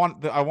I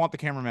want the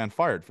cameraman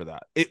fired for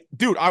that.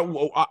 Dude,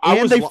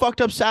 they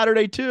fucked up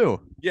Saturday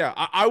too. Yeah,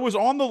 I was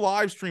on the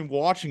live stream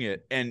watching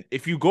it, and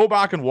if you go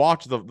back and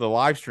watch the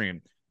live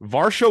stream,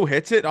 Varsho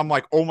hits it. I'm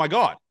like, oh my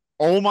god,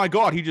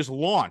 he just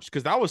launched,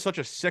 because that was such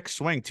a sick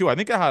swing too. I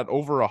think I had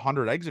over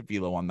 100 exit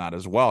velo on that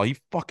as well. He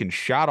fucking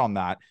shot on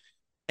that,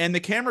 and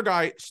the camera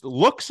guy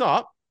looks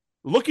up,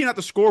 looking at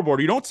the scoreboard.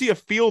 You don't see a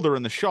fielder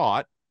in the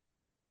shot,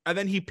 and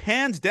then he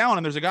pans down,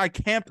 and there's a guy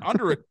camped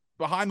under it.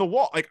 Behind the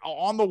wall, like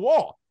on the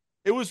wall.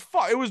 It was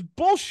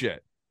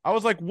bullshit. I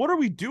was like, what are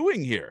we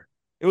doing here?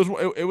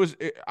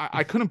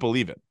 I couldn't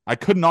believe it. I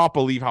could not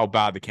believe how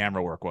bad the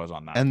camera work was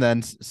on that. And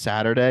then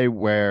Saturday,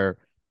 where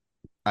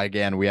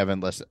again,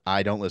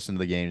 I don't listen to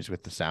the games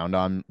with the sound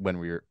on when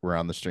we're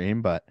on the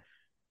stream, but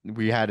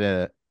we had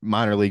a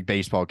minor league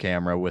baseball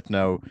camera with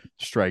no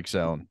strike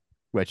zone,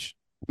 which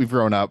we've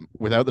grown up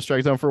without the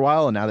strike zone for a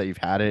while, and now that you've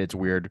had it, it's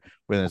weird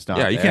when it's not.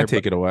 Yeah, you can't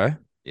take it away.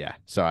 Yeah,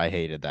 so I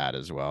hated that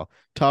as well.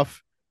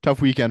 Tough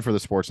weekend for the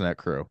Sportsnet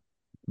crew.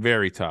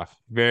 Very tough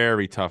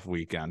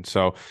weekend.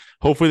 So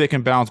hopefully they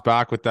can bounce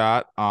back with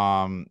that.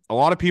 A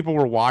lot of people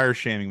were wire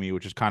shaming me,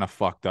 which is kind of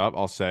fucked up.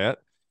 I'll say it.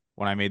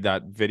 When I made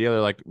that video,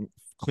 they're like,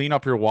 clean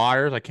up your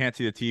wires. I can't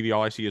see the TV.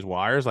 All I see is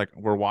wires. Like,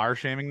 we're wire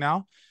shaming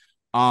now.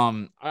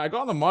 I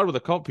got in the mud with a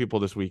couple people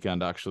this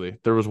weekend, actually.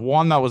 There was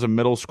one that was a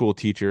middle school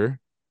teacher.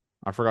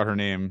 I forgot her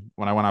name.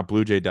 When I went on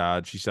Blue Jay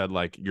Dad, she said,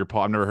 like,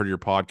 I've never heard your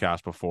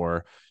podcast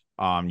before.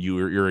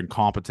 You're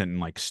incompetent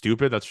and like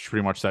stupid. That's what she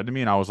pretty much said to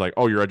me, and I was like,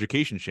 oh, you're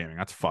education shaming.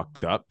 That's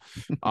fucked up.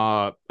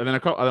 And then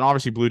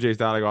obviously Blue Jays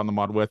dad I got in the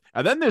mud with,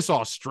 and then this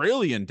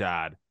Australian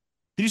dad.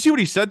 Did you see what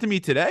he said to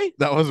me today?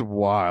 That was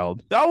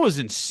wild. That was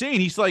insane.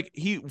 He's like,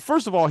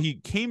 first of all, he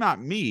came at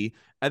me,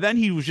 and then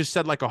he was just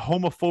said like a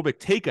homophobic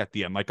take at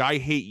the end, like, I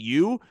hate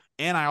you,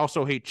 and I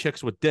also hate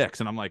chicks with dicks.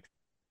 And I'm like,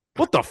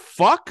 what the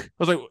fuck? I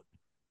was like,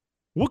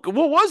 what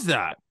was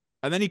that?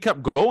 And then he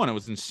kept going. It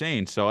was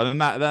insane. So,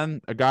 and then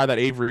a guy that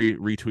Avery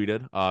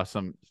retweeted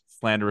some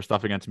slanderous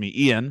stuff against me,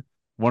 Ian,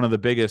 one of the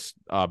biggest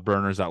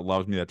burners that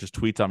loves me, that just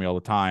tweets at me all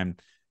the time,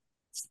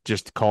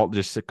 just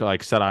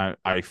said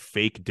I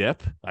fake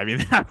dip. I mean,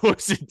 that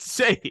was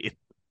insane.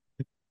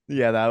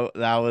 Yeah,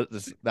 that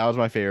was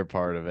my favorite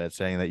part of it,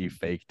 saying that you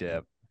fake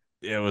dip.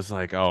 It was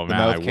like, oh the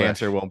man, mouth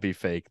cancer won't be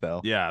fake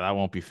though. Yeah, that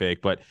won't be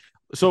fake. But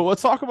so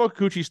let's talk about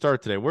Kikuchi's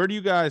start today. Where do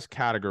you guys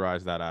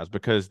categorize that as?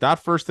 Because that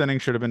first inning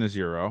should have been a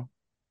 0.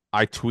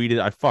 I tweeted,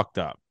 I fucked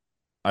up.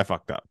 I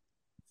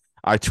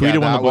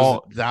tweeted when the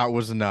ball. That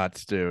was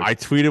nuts, dude. I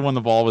tweeted when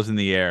the ball was in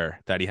the air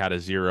that he had a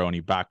 0 and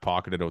he back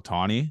pocketed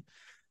Ohtani.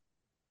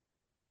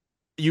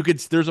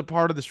 There's a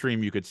part of the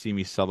stream you could see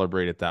me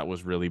celebrate it that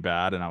was really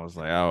bad, and I was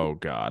like, oh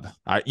god.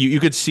 You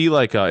could see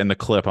like in the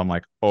clip, I'm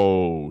like,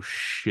 oh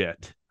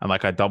shit. And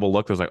like I double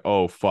looked, I was like,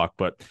 oh fuck.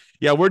 But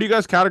yeah, where do you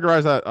guys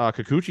categorize that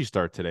Kikuchi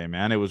start today,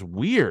 man? It was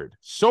weird,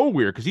 so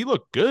weird, because he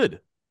looked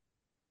good.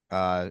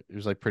 It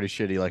was like pretty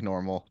shitty, like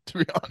normal, to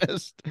be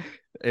honest.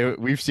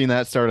 We've seen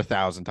that start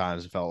 1,000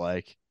 times. It felt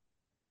like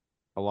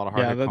a lot of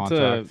hard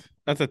contact.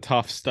 That's a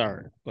tough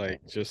start.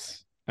 Like,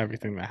 just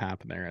everything that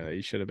happened there, that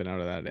you should have been out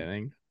of that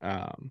inning.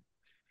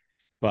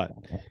 But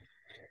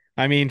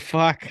I mean,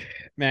 fuck,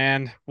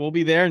 man, we'll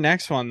be there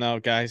next one though,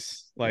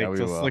 guys. Like, yeah,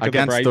 just will. look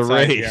Against at the the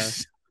bright side Rays.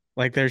 here.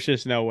 Like, there's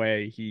just no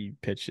way he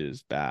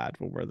pitches bad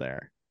when we're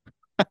there.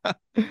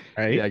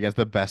 Right? Yeah, against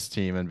the best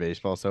team in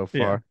baseball so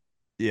far.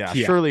 Yeah,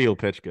 surely he'll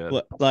pitch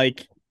good.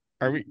 Like,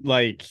 are we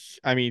like?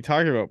 I mean,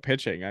 talking about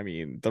pitching. I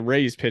mean, the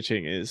Rays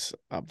pitching is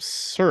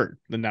absurd.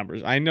 The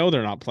numbers. I know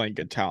they're not playing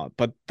good talent,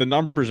 but the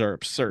numbers are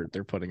absurd.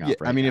 They're putting up. Yeah,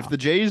 right I mean, now. if the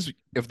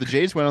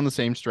Jays went on the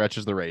same stretch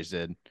as the Rays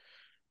did,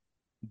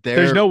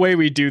 there's no way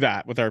we do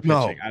that with our pitching.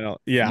 No. I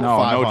don't. Yeah.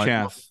 No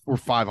chance. We're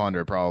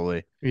 500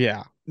 probably.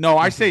 Yeah. No,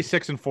 I say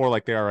 6-4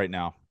 like they are right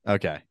now.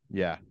 Okay.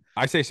 Yeah.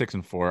 I say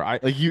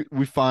 6-4.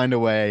 We find a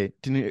way.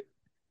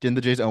 Didn't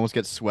the Jays almost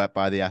get swept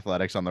by the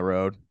Athletics on the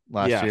road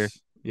last year?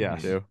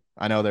 Yes. Too.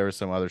 I know there was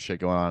some other shit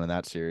going on in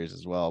that series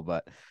as well,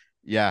 but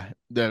yeah,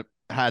 the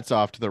hats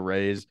off to the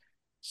Rays.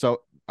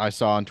 So I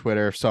saw on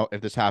Twitter, so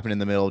if this happened in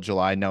the middle of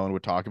July, no one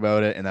would talk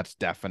about it, and that's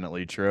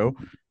definitely true.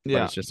 But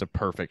Yeah. it's just a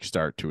perfect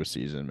start to a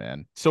season,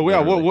 man. So yeah,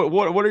 Literally.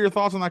 what are your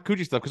thoughts on that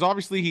Coochie stuff? Because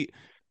obviously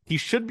he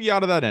should be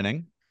out of that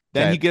inning.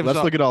 Then Okay, he gives let's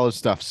up. look at all his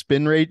stuff.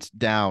 Spin rates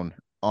down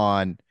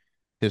on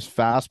his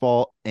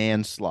fastball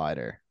and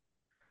slider.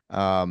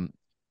 Um,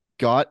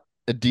 got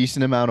a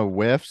decent amount of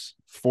whiffs.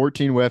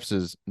 14 whiffs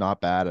is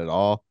not bad at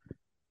all.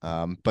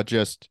 But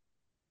just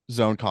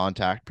zone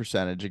contact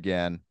percentage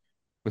again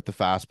with the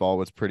fastball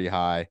was pretty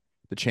high.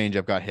 The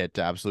changeup got hit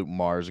to absolute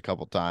Mars a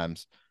couple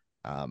times.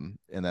 And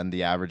then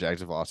the average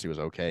exit velocity was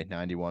okay,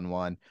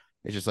 91.1.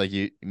 It's just like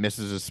he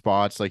misses his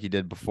spots like he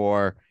did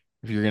before.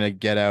 If you're gonna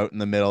get out in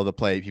the middle of the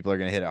plate, people are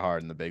gonna hit it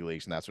hard in the big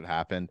leagues, and that's what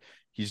happened.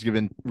 He's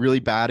been really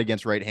bad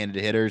against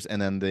right-handed hitters,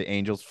 and then the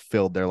Angels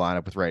filled their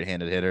lineup with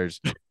right-handed hitters.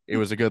 It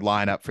was a good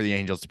lineup for the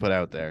Angels to put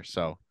out there.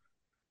 So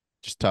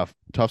just tough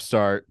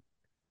start,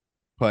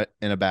 put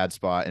in a bad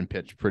spot, and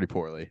pitched pretty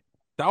poorly.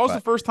 That was But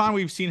the first time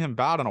we've seen him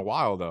bad in a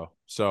while, though.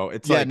 So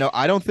it's yeah, like, no,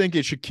 I don't think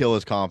it should kill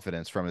his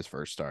confidence from his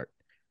first start.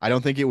 I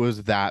don't think it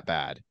was that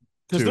bad.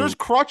 because there's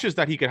crutches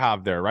that he could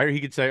have there, right? He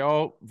could say,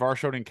 "Oh,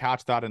 Varsho didn't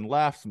catch that in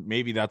left.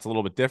 Maybe that's a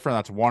little bit different.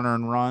 That's one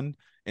earned run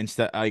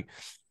instead." Like,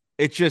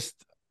 it's just,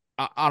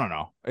 I don't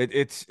know.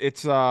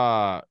 It's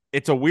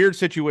a weird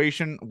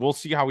situation. We'll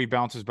see how he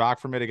bounces back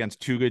from it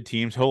against two good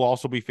teams. He'll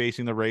also be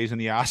facing the Rays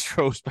and the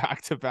Astros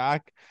back to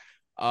back.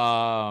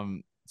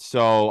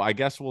 So I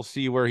guess we'll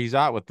see where he's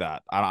at with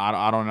that.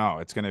 I don't know.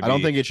 It's gonna be. I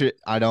don't think it should.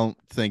 I don't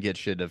think it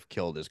should have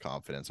killed his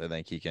confidence. I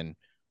think he can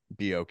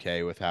be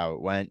okay with how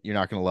it went. You're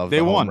not going to love They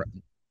the won. home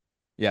run.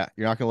 Yeah,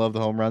 you're not going to love the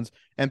home runs.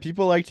 And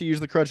people like to use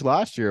the crutch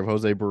last year of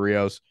Jose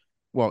Berrios.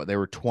 Well, they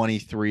were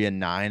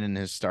 23-9 in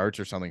his starts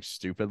or something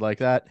stupid like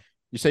that.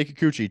 Yusei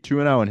Kikuchi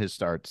 2-0 in his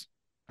starts.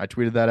 I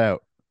tweeted that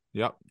out.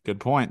 Yep. Good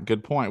point.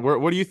 Good point.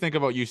 What do you think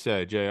about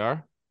Yusei,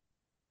 JR?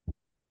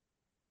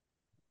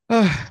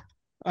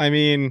 I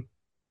mean,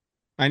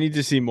 I need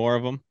to see more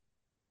of him.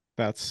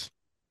 That's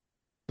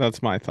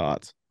my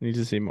thoughts. I need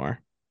to see more.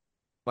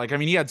 Like, I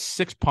mean, he had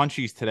 6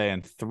 punchies today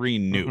and 3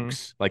 nukes.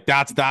 Mhm. Like,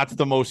 that's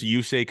the most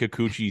Yusei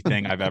Kikuchi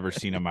thing I've ever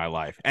seen in my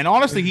life. And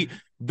honestly,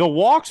 the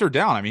walks are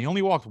down. I mean, he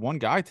only walked 1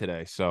 guy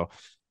today. So,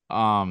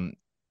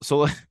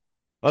 so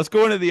let's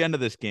go into the end of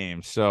this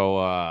game.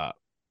 So,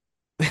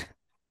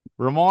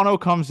 Romano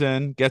comes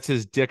in, gets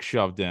his dick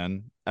shoved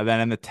in, and then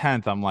in the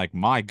 10th, I'm like,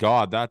 my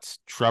God, that's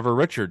Trevor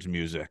Richards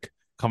music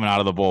coming out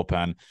of the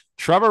bullpen.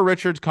 Trevor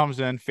Richards comes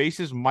in,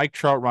 faces Mike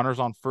Trout, runners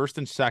on first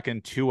and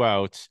second, 2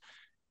 outs,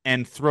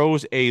 and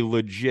throws a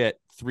legit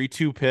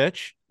 3-2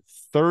 pitch,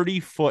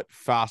 30-foot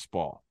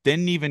fastball.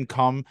 Didn't even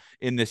come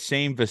in the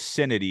same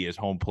vicinity as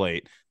home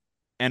plate.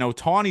 And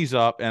Ohtani's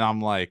up, and I'm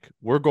like,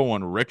 we're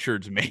going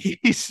Richards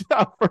Mays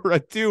for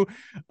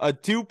a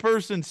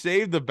two-person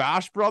save, the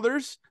Bash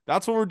brothers.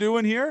 That's what we're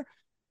doing here.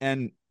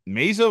 And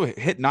Mesa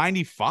hit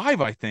 95,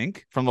 I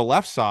think, from the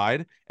left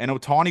side, and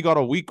Ohtani got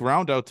a weak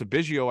ground out to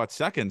Biggio at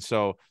second.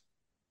 So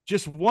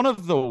just one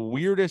of the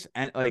weirdest,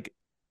 and like,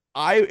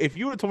 if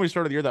you would have told me at the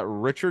start of the year that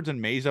Richards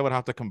and Mesa would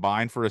have to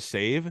combine for a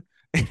save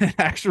in an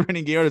extra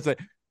inning game, it's like,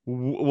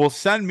 well,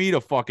 send me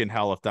to fucking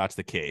hell if that's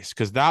the case,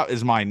 because that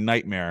is my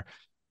nightmare.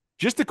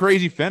 Just a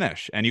crazy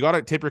finish. And you got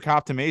to tip your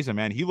cap to Mesa,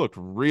 man. He looked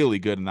really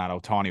good in that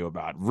Ohtani at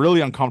bat.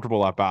 Really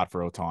uncomfortable at bat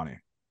for Ohtani.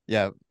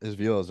 Yeah, his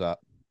velo is up.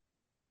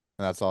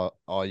 And that's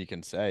all you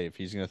can say. If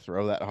he's going to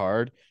throw that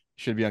hard,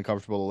 should be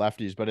uncomfortable to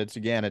lefties. But it's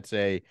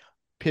a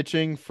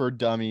pitching for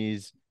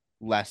dummies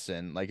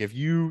lesson. Like if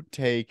you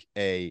take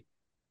a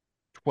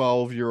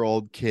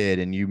 12-year-old kid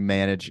and you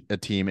manage a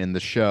team in the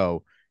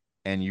show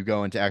and you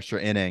go into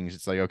extra innings,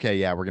 it's like, okay,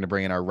 yeah, we're going to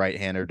bring in our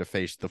right-hander to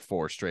face the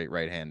 4 straight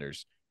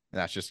right-handers. And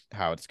that's just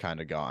how it's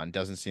kind of gone.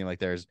 Doesn't seem like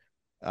there's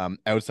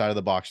outside of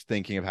the box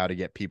thinking of how to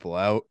get people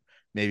out.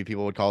 Maybe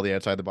people would call the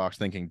outside the box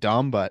thinking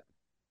dumb, but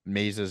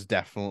Mesa's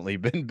definitely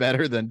been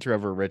better than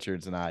Trevor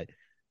Richards, and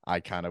I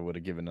kind of would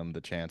have given him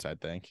the chance, I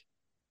think.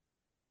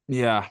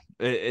 Yeah,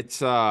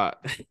 it's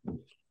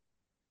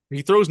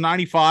he throws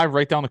 95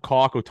 right down the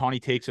cock.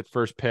 Ohtani takes it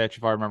first pitch,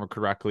 if I remember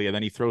correctly, and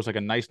then he throws like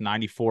a nice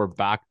 94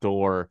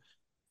 backdoor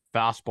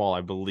fastball,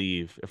 I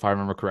believe, if I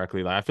remember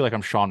correctly. I feel like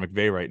I'm Sean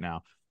McVay right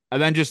now.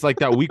 And then just like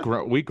that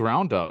weak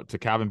ground out to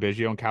Kevin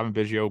Biggio, and Kevin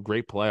Biggio,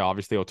 great play.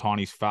 Obviously,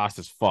 Ohtani's fast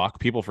as fuck.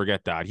 People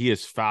forget that. He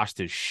is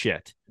fast as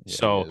shit. Yeah,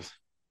 so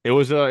it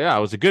was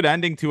a good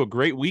ending to a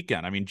great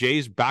weekend. I mean,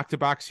 Jays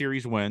back-to-back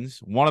series wins.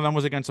 One of them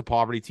was against a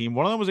poverty team.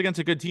 One of them was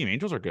against a good team.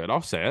 Angels are good.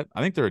 I'll say it.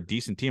 I think they're a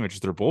decent team. It's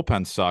just their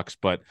bullpen sucks.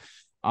 But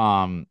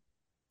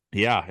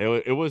yeah,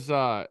 it was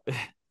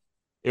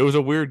it was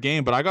a weird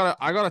game. But I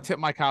gotta tip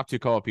my cap to a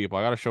couple of people.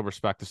 I gotta show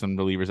respect to some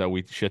relievers that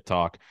we shit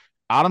talk.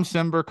 Adam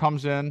Simber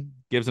comes in,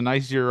 gives a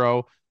nice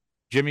 0.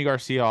 Jimmy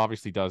Garcia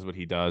obviously does what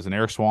he does, and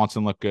Eric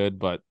Swanson looked good,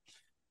 but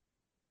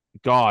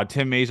God,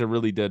 Tim Mesa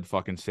really did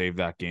fucking save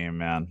that game,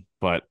 man.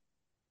 But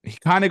He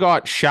kind of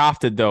got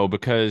shafted though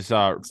because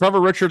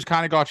Trevor Richards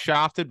kind of got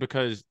shafted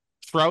because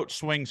Trout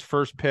swings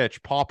first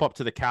pitch, pop up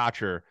to the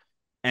catcher,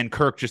 and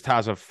Kirk just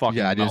has a Yeah, I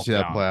fucking didn't see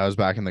that meltdown. play. I was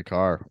back in the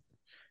car.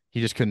 He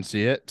just couldn't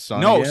see it.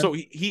 Sun No, again. so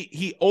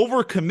he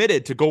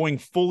overcommitted to going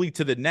fully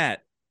to the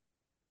net,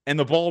 and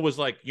the ball was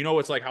like,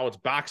 it's like how it's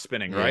back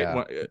spinning,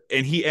 right? Yeah.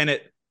 And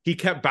he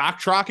kept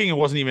backtracking and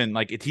wasn't even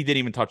like he didn't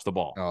even touch the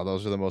ball. Oh,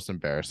 those are the most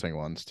embarrassing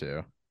ones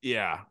too.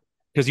 Yeah,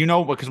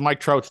 because Mike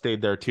Trout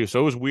stayed there too,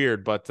 so it was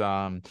weird. But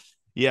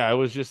yeah, it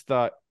was just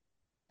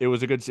it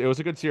was a good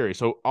series.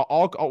 So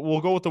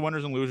we'll go with the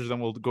winners and losers, then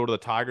we'll go to the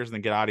Tigers and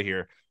then get out of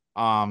here.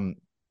 Um,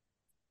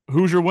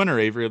 who's your winner,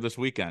 Avery, of this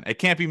weekend? It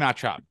can't be Matt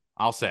Chapman.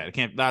 I'll say it. It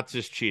can't. That's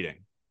just cheating.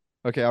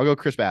 Okay, I'll go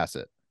Chris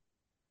Bassett.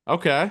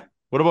 Okay.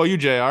 What about you,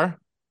 JR?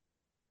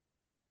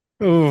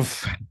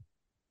 Oof.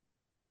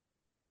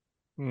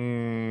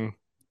 Mm,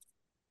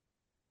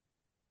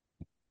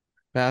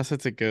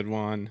 Bassett's a good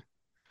one.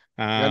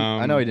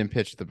 I know he didn't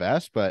pitch the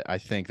best, but I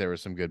think there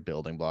was some good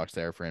building blocks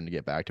there for him to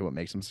get back to what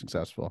makes him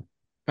successful.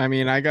 I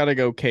mean, I gotta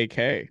go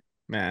KK,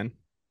 man.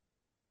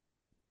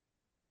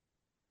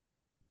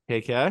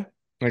 KK?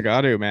 I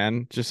got to,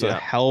 man. Just a Yeah.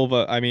 hell of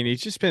a. I mean,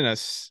 he's just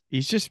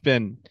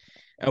been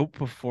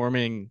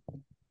outperforming,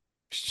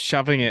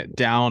 shoving it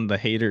down the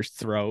hater's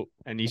throat,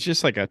 and he's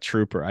just like a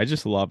trooper. I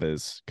just love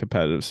his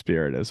competitive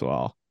spirit as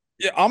well.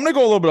 Yeah, I'm gonna go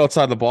a little bit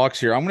outside the box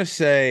here. I'm gonna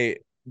say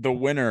the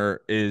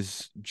winner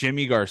is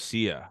Jimmy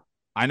Garcia.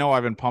 I know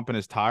I've been pumping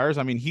his tires.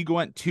 I mean, he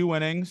went 2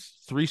 innings,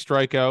 3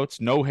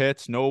 strikeouts, no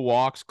hits, no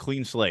walks,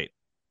 clean slate.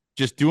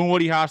 Just doing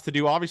what he has to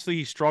do. Obviously,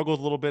 he struggled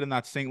a little bit in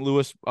that St.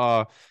 Louis.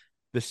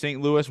 The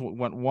St. Louis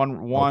went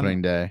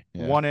Opening day.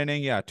 Yeah. 1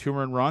 inning, yeah, 2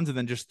 earned runs, and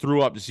then just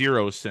threw up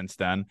zeros since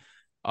then.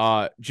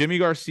 Jimmy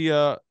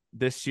Garcia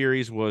this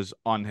series was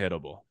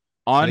unhittable,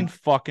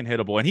 unfucking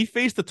hittable, and he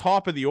faced the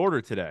top of the order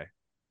today.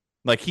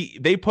 Like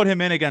they put him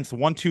in against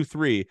 1, 2,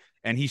 3,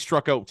 and he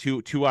struck out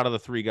two out of the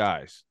three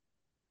guys.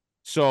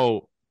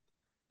 So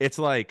it's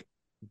like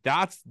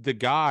that's the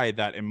guy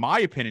that, in my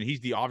opinion, he's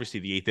obviously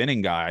the eighth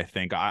inning guy. I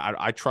think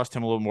I trust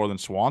him a little more than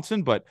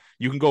Swanson, but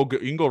you can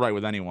go right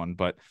with anyone.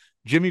 But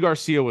Jimmy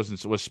Garcia was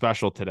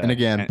special today. And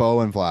again, Bo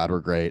and Vlad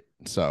were great.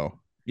 So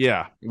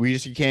yeah, you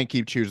can't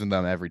keep choosing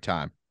them every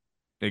time.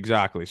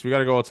 exactly. So we got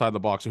to go outside the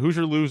box. So who's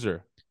your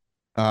loser?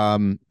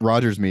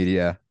 Rogers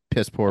Media,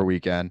 piss poor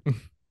weekend.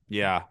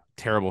 Yeah,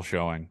 terrible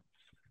showing.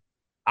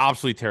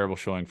 Absolutely terrible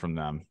showing from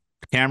them.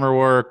 Camera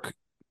work,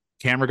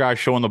 camera guy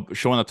showing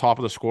the top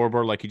of the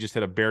scoreboard like he just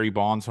hit a Barry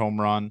Bonds home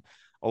run.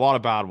 A lot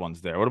of bad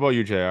ones there. What about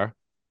you, JR?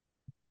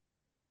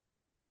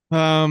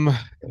 Man,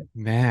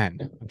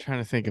 I'm trying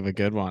to think of a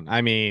good one.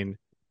 I mean,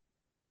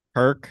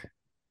 Kirk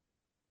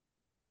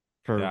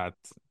for Yeah,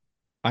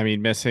 I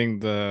mean, missing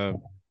the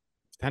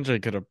potentially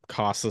could have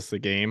cost us the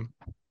game.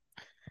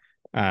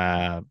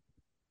 The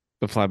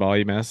fly ball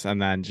you miss,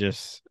 and then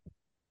just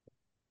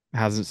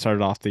hasn't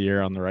started off the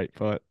year on the right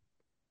foot.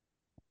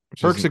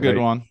 Kirk's a good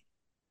one.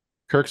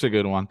 Kirk's a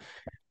good one.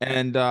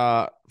 And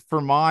for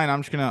mine,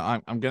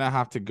 I'm gonna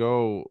have to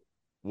go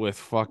with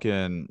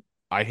fucking.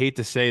 I hate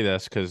to say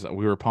this because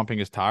we were pumping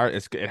his tire.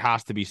 It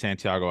has to be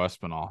Santiago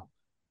Espinal.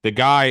 The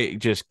guy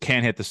just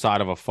can't hit the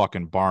side of a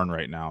fucking barn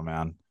right now,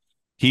 man.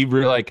 He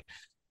really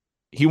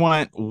he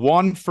went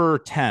 1 for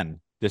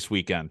 10 this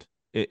weekend.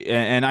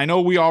 And I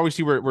know we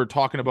obviously we're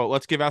talking about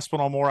let's give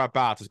Espinal more at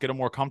bats, let's get him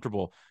more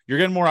comfortable. You're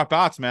getting more at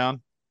bats, man.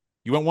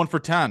 You went 1 for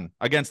 10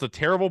 against a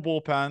terrible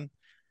bullpen.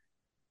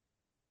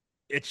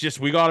 It's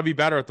just we got to be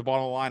better at the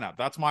bottom of the lineup.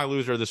 That's my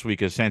loser this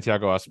week is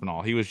Santiago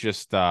Espinal. He was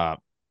just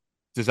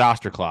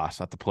disaster class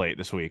at the plate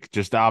this week,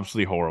 just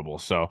absolutely horrible.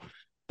 So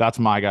that's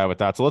my guy with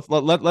that. So let's go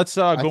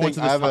into this.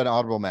 I have an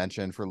honorable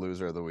mention for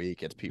loser of the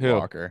week. It's Pete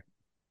Walker.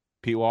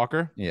 Pete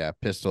Walker? Yeah,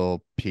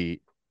 Pistol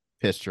Pete,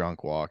 piss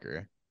drunk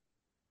Walker.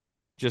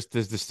 Just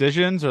his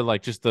decisions or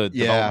like just the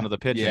development of the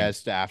pitching? Yeah, his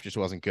staff just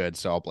wasn't good,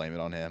 so I'll blame it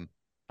on him.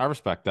 I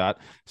respect that.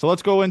 So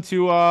let's go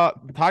into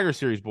the Tiger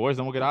series, boys,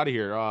 then we'll get out of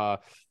here.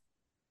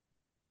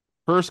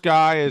 First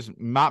guy is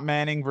Matt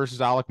Manning versus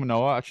Alek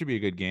Manoah. That should be a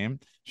good game.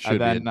 Should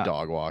be a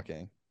dog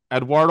walking.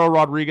 Eduardo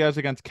Rodriguez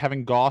against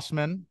Kevin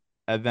Gossman.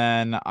 And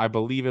then I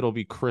believe it'll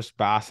be Chris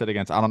Bassett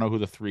against, I don't know who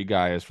the 3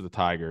 guy is for the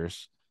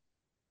Tigers.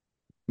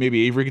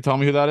 Maybe Avery can tell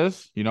me who that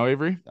is. You know,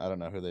 Avery? I don't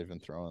know who they've been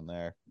throwing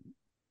there.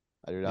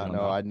 I do not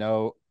know. I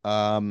know.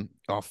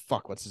 Oh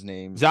fuck, what's his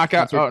name?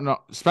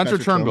 Spencer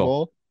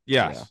Turnbull.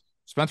 Yes. Yeah.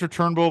 Spencer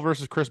Turnbull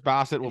versus Chris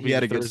Bassett will be. He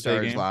had a good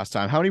start last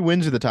time. How many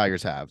wins do the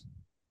Tigers have?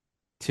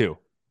 2.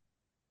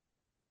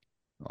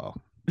 Oh.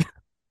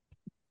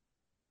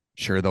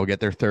 Sure, they'll get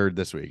their 3rd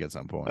this week at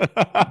some point.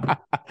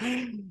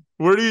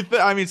 Where do you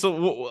think? I mean, so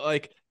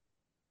like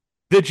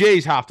the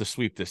Jays have to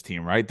sweep this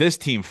team, right? This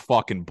team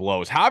fucking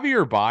blows.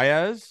 Javier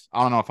Baez,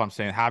 I don't know if I'm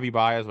saying Javi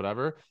Baez,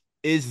 whatever,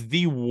 is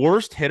the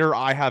worst hitter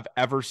I have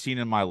ever seen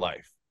in my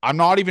life. I'm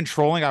not even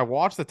trolling. I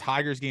watched the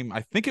Tigers game.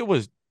 I think it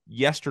was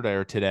yesterday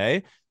or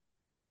today.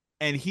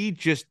 And he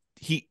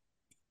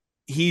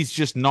he's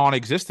just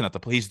non-existent at the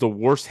plate. He's the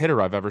worst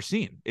hitter I've ever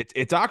seen.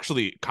 It's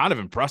actually kind of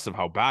impressive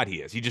how bad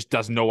he is. He just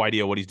has no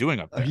idea what he's doing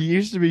up there. He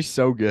used to be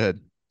so good,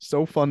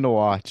 so fun to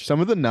watch.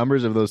 Some of the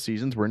numbers of those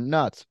seasons were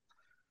nuts.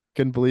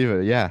 Couldn't believe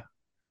it. Yeah.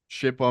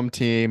 Shit bum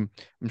team.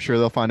 I'm sure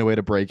they'll find a way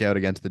to break out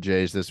against the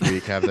Jays this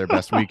week, have their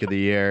best week of the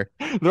year.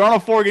 They're on a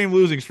 4-game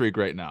losing streak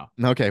right now.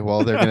 Okay,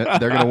 well, they're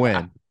gonna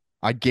win.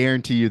 I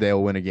guarantee you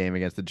they'll win a game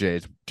against the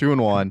Jays.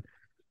 2-1.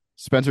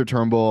 Spencer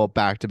Turnbull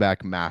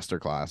back-to-back master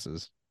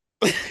classes.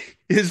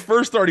 His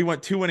first start, he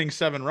went 2 innings,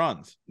 7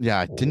 runs.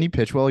 Yeah, didn't he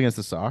pitch well against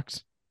the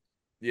Sox?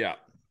 Yeah.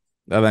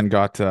 And then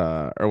got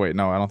or wait,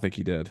 no, I don't think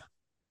he did.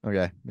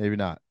 Okay, maybe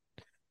not.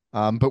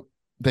 But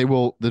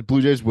the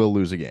Blue Jays will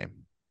lose a game.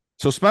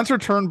 So Spencer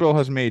Turnbull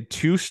has made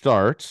 2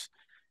 starts.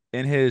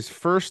 In his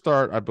first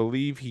start, I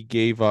believe he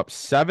gave up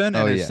 7,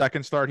 and his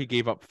second start he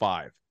gave up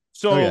 5.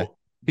 So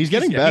he's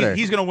getting better.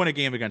 He's going to win a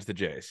game against the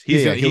Jays.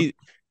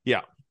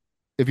 Yeah.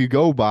 If you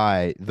go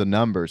by the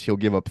numbers, he'll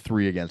give up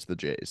 3 against the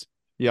Jays.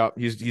 Yeah,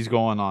 he's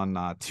going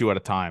on 2 at a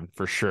time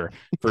for sure.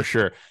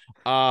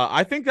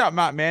 I think that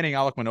Matt Manning,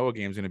 Alek Manoah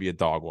game is going to be a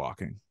dog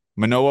walking.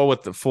 Manoah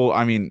with the full.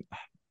 I mean,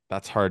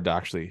 that's hard to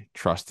actually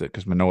trust it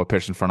because Manoah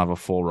pitched in front of a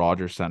full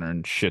Rogers Center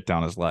and shit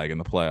down his leg in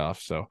the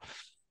playoffs. So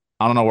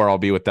I don't know where I'll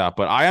be with that,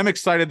 but I am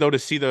excited though to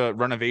see the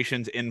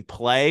renovations in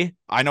play.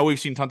 I know we've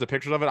seen tons of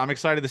pictures of it. I'm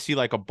excited to see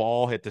like a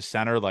ball hit the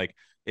center. Like,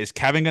 is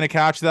Kevin going to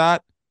catch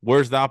that?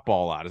 Where's that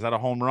ball at? Is that a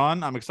home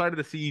run? I'm excited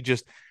to see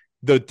just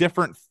the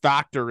different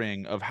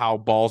factoring of how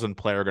balls in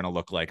play are going to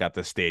look like at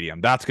the stadium.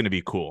 That's going to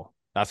be cool.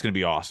 That's going to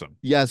be awesome.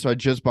 Yeah, so I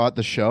just bought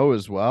the show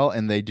as well,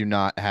 and they do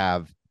not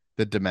have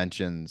the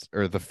dimensions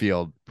or the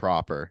field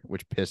proper,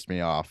 which pissed me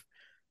off.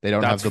 They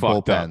don't have the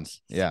bullpens.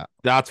 Yeah.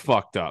 That's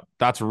fucked up.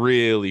 That's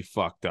really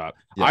fucked up.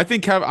 Yeah. I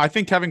think Kevin,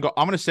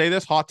 I'm going to say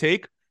this hot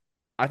take.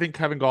 I think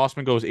Kevin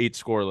Gausman goes 8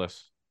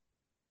 scoreless.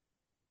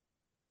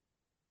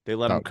 They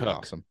let him cook.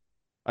 Awesome.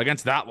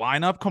 Against that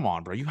lineup? Come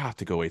on, bro. You have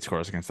to go 8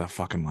 scoreless against that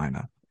fucking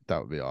lineup. That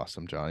would be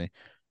awesome, Johnny.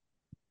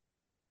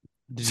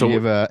 Did you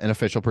give an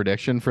official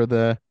prediction for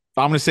the...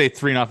 I'm going to say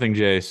 3-0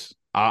 Jays.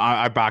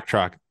 I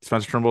backtrack.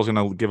 Spencer Turnbull's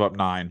going to give up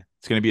 9.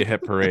 It's going to be a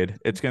hit parade.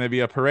 It's going to be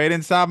a parade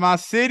inside my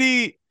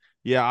city.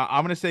 Yeah,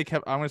 I'm going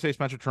to say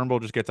Spencer Turnbull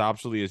just gets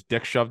absolutely his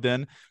dick shoved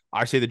in.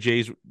 I say the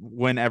Jays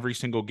win every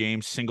single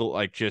game,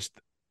 just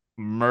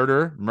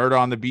murder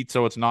on the beat,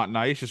 so it's not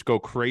nice. Just go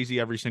crazy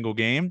every single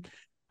game.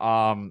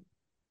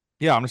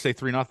 Yeah, I'm going to say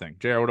 3-0.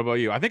 JR, what about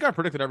you? I think I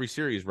predicted every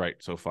series right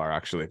so far,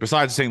 actually,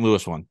 besides the St.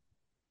 Louis one.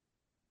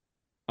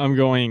 I'm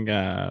going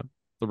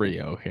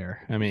 3-0 here.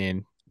 I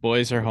mean,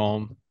 boys are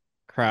home.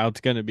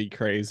 Crowd's going to be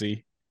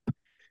crazy.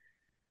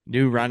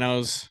 New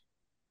renos.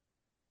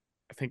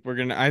 I think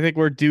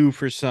we're due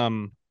for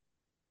some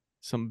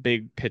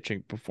big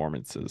pitching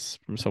performances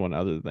from someone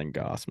other than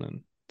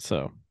Gausman.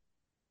 So,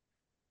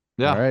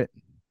 yeah, all right.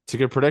 It's a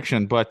good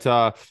prediction. But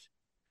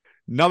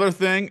another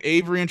thing,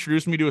 Avery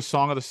introduced me to a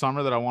song of the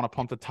summer that I want to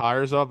pump the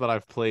tires of that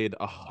I've played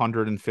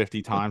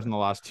 150 times in the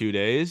last 2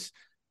 days.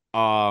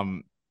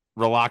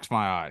 Relax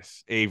My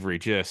Eyes. Avery,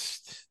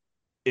 just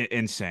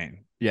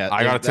insane. Yeah,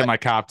 I got to tip my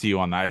cap to you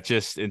on that.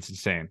 It's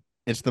insane.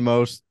 It's the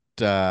most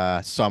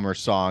summer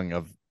song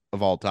of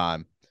all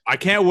time. I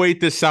can't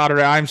wait this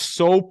Saturday. I'm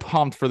so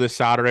pumped for this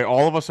Saturday.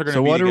 All of us are going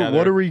to be together.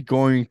 What are we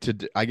going to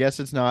do? I guess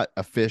it's not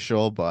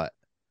official, but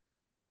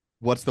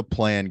what's the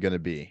plan going to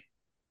be?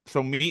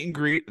 So meet and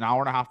greet an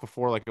hour and a half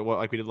before, like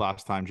we did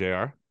last time,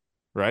 JR,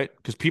 right?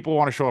 Because people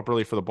want to show up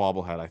early for the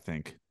bobblehead, I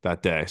think,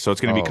 that day. So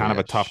it's going to be kind of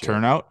a tough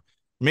turnout.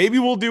 Maybe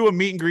we'll do a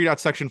meet and greet at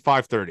section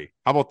 530.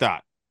 How about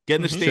that? Get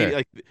in the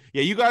stadium.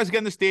 Sure. You guys get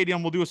in the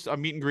stadium. We'll do a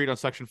meet and greet on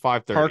section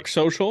 530. Park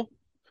social.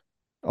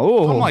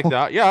 Oh, something like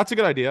that. Yeah, that's a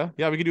good idea.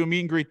 Yeah, we could do a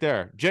meet and greet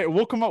there. Jay,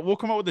 we'll come up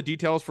with the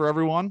details for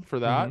everyone for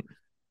that.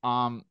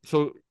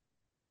 So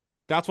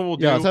that's what we'll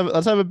do. Yeah,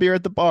 let's have a beer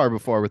at the bar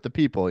before with the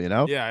people, you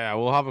know? Yeah,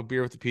 we'll have a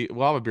beer with the people.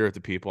 We'll have a beer with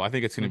the people. I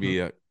think it's going to be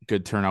a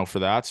good turnout for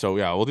that. So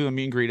yeah, we'll do the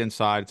meet and greet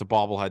inside. It's a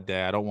bobblehead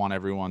day. I don't want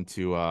everyone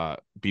to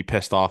be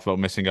pissed off about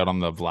missing out on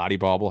the Vladdy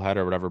bobblehead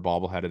or whatever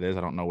bobblehead it is.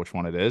 I don't know which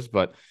one it is,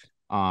 but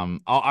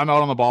I'm out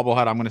on the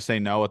bobblehead. I'm going to say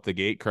no at the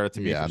gate. Credit to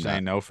me for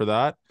saying no for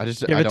that. I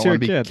don't want to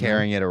be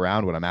carrying it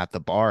around when I'm at the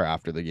bar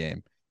after the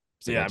game.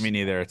 So yeah, me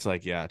neither. It's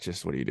like,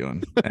 just what are you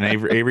doing? And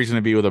Avery's going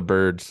to be with a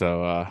bird,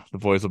 so the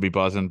boys will be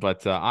buzzing.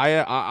 But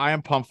I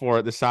am pumped for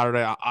it this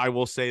Saturday. I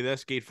will say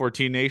this, Gate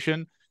 14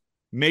 Nation,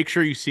 make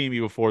sure you see me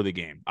before the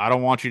game. I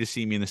don't want you to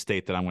see me in the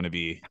state that I'm going to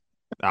be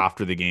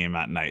after the game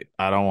at night.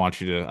 I don't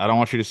want you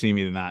to see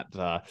me in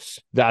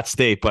that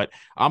state, but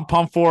I'm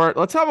pumped for it.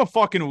 Let's have a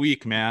fucking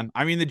week, man.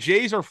 I mean, the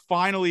Jays are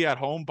finally at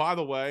home. By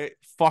the way,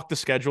 fuck the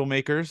schedule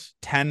makers.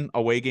 10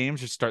 away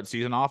games just start the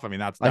season off. I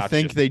mean, I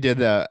think they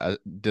did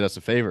us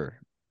a favor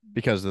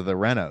because of the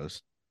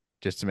renos,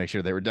 just to make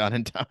sure they were done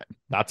in time.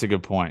 That's a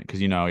good point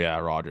because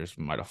Rogers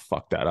might have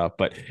fucked that up.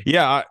 But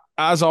yeah,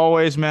 as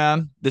always,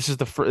 man, this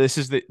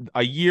is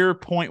a year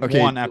point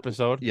one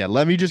episode. Yeah,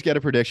 let me just get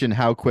a prediction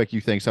how quick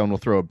you think someone will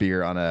throw a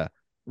beer on a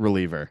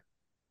reliever.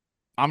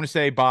 I'm gonna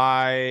say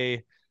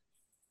by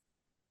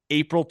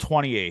April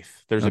 28th.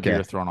 There's a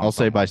beer thrown on. I'll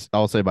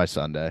say by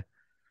Sunday.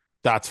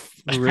 That's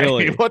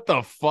Really what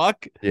the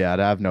fuck? Yeah, I'd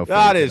have no.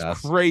 That is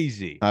us.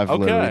 crazy. I've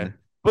okay, literally...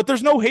 but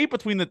there's no hate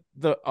between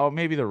the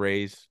maybe the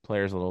Rays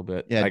players a little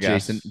bit. Yeah, I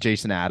guess.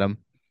 Jason Adam.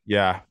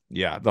 Yeah,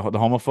 the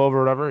homophobe or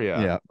whatever.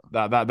 Yeah,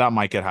 that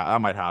might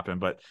that might happen.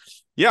 But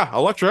yeah,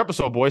 electro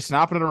episode, boys,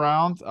 snapping it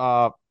around.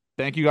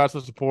 Thank you guys for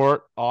the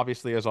support.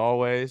 Obviously, as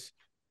always,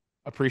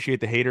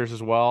 appreciate the haters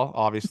as well.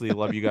 Obviously,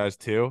 love you guys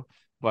too.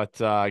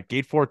 But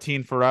Gate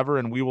 14 forever,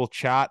 and we will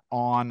chat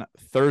on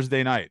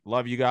Thursday night.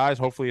 Love you guys.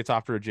 Hopefully, it's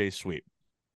after a Jays sweep.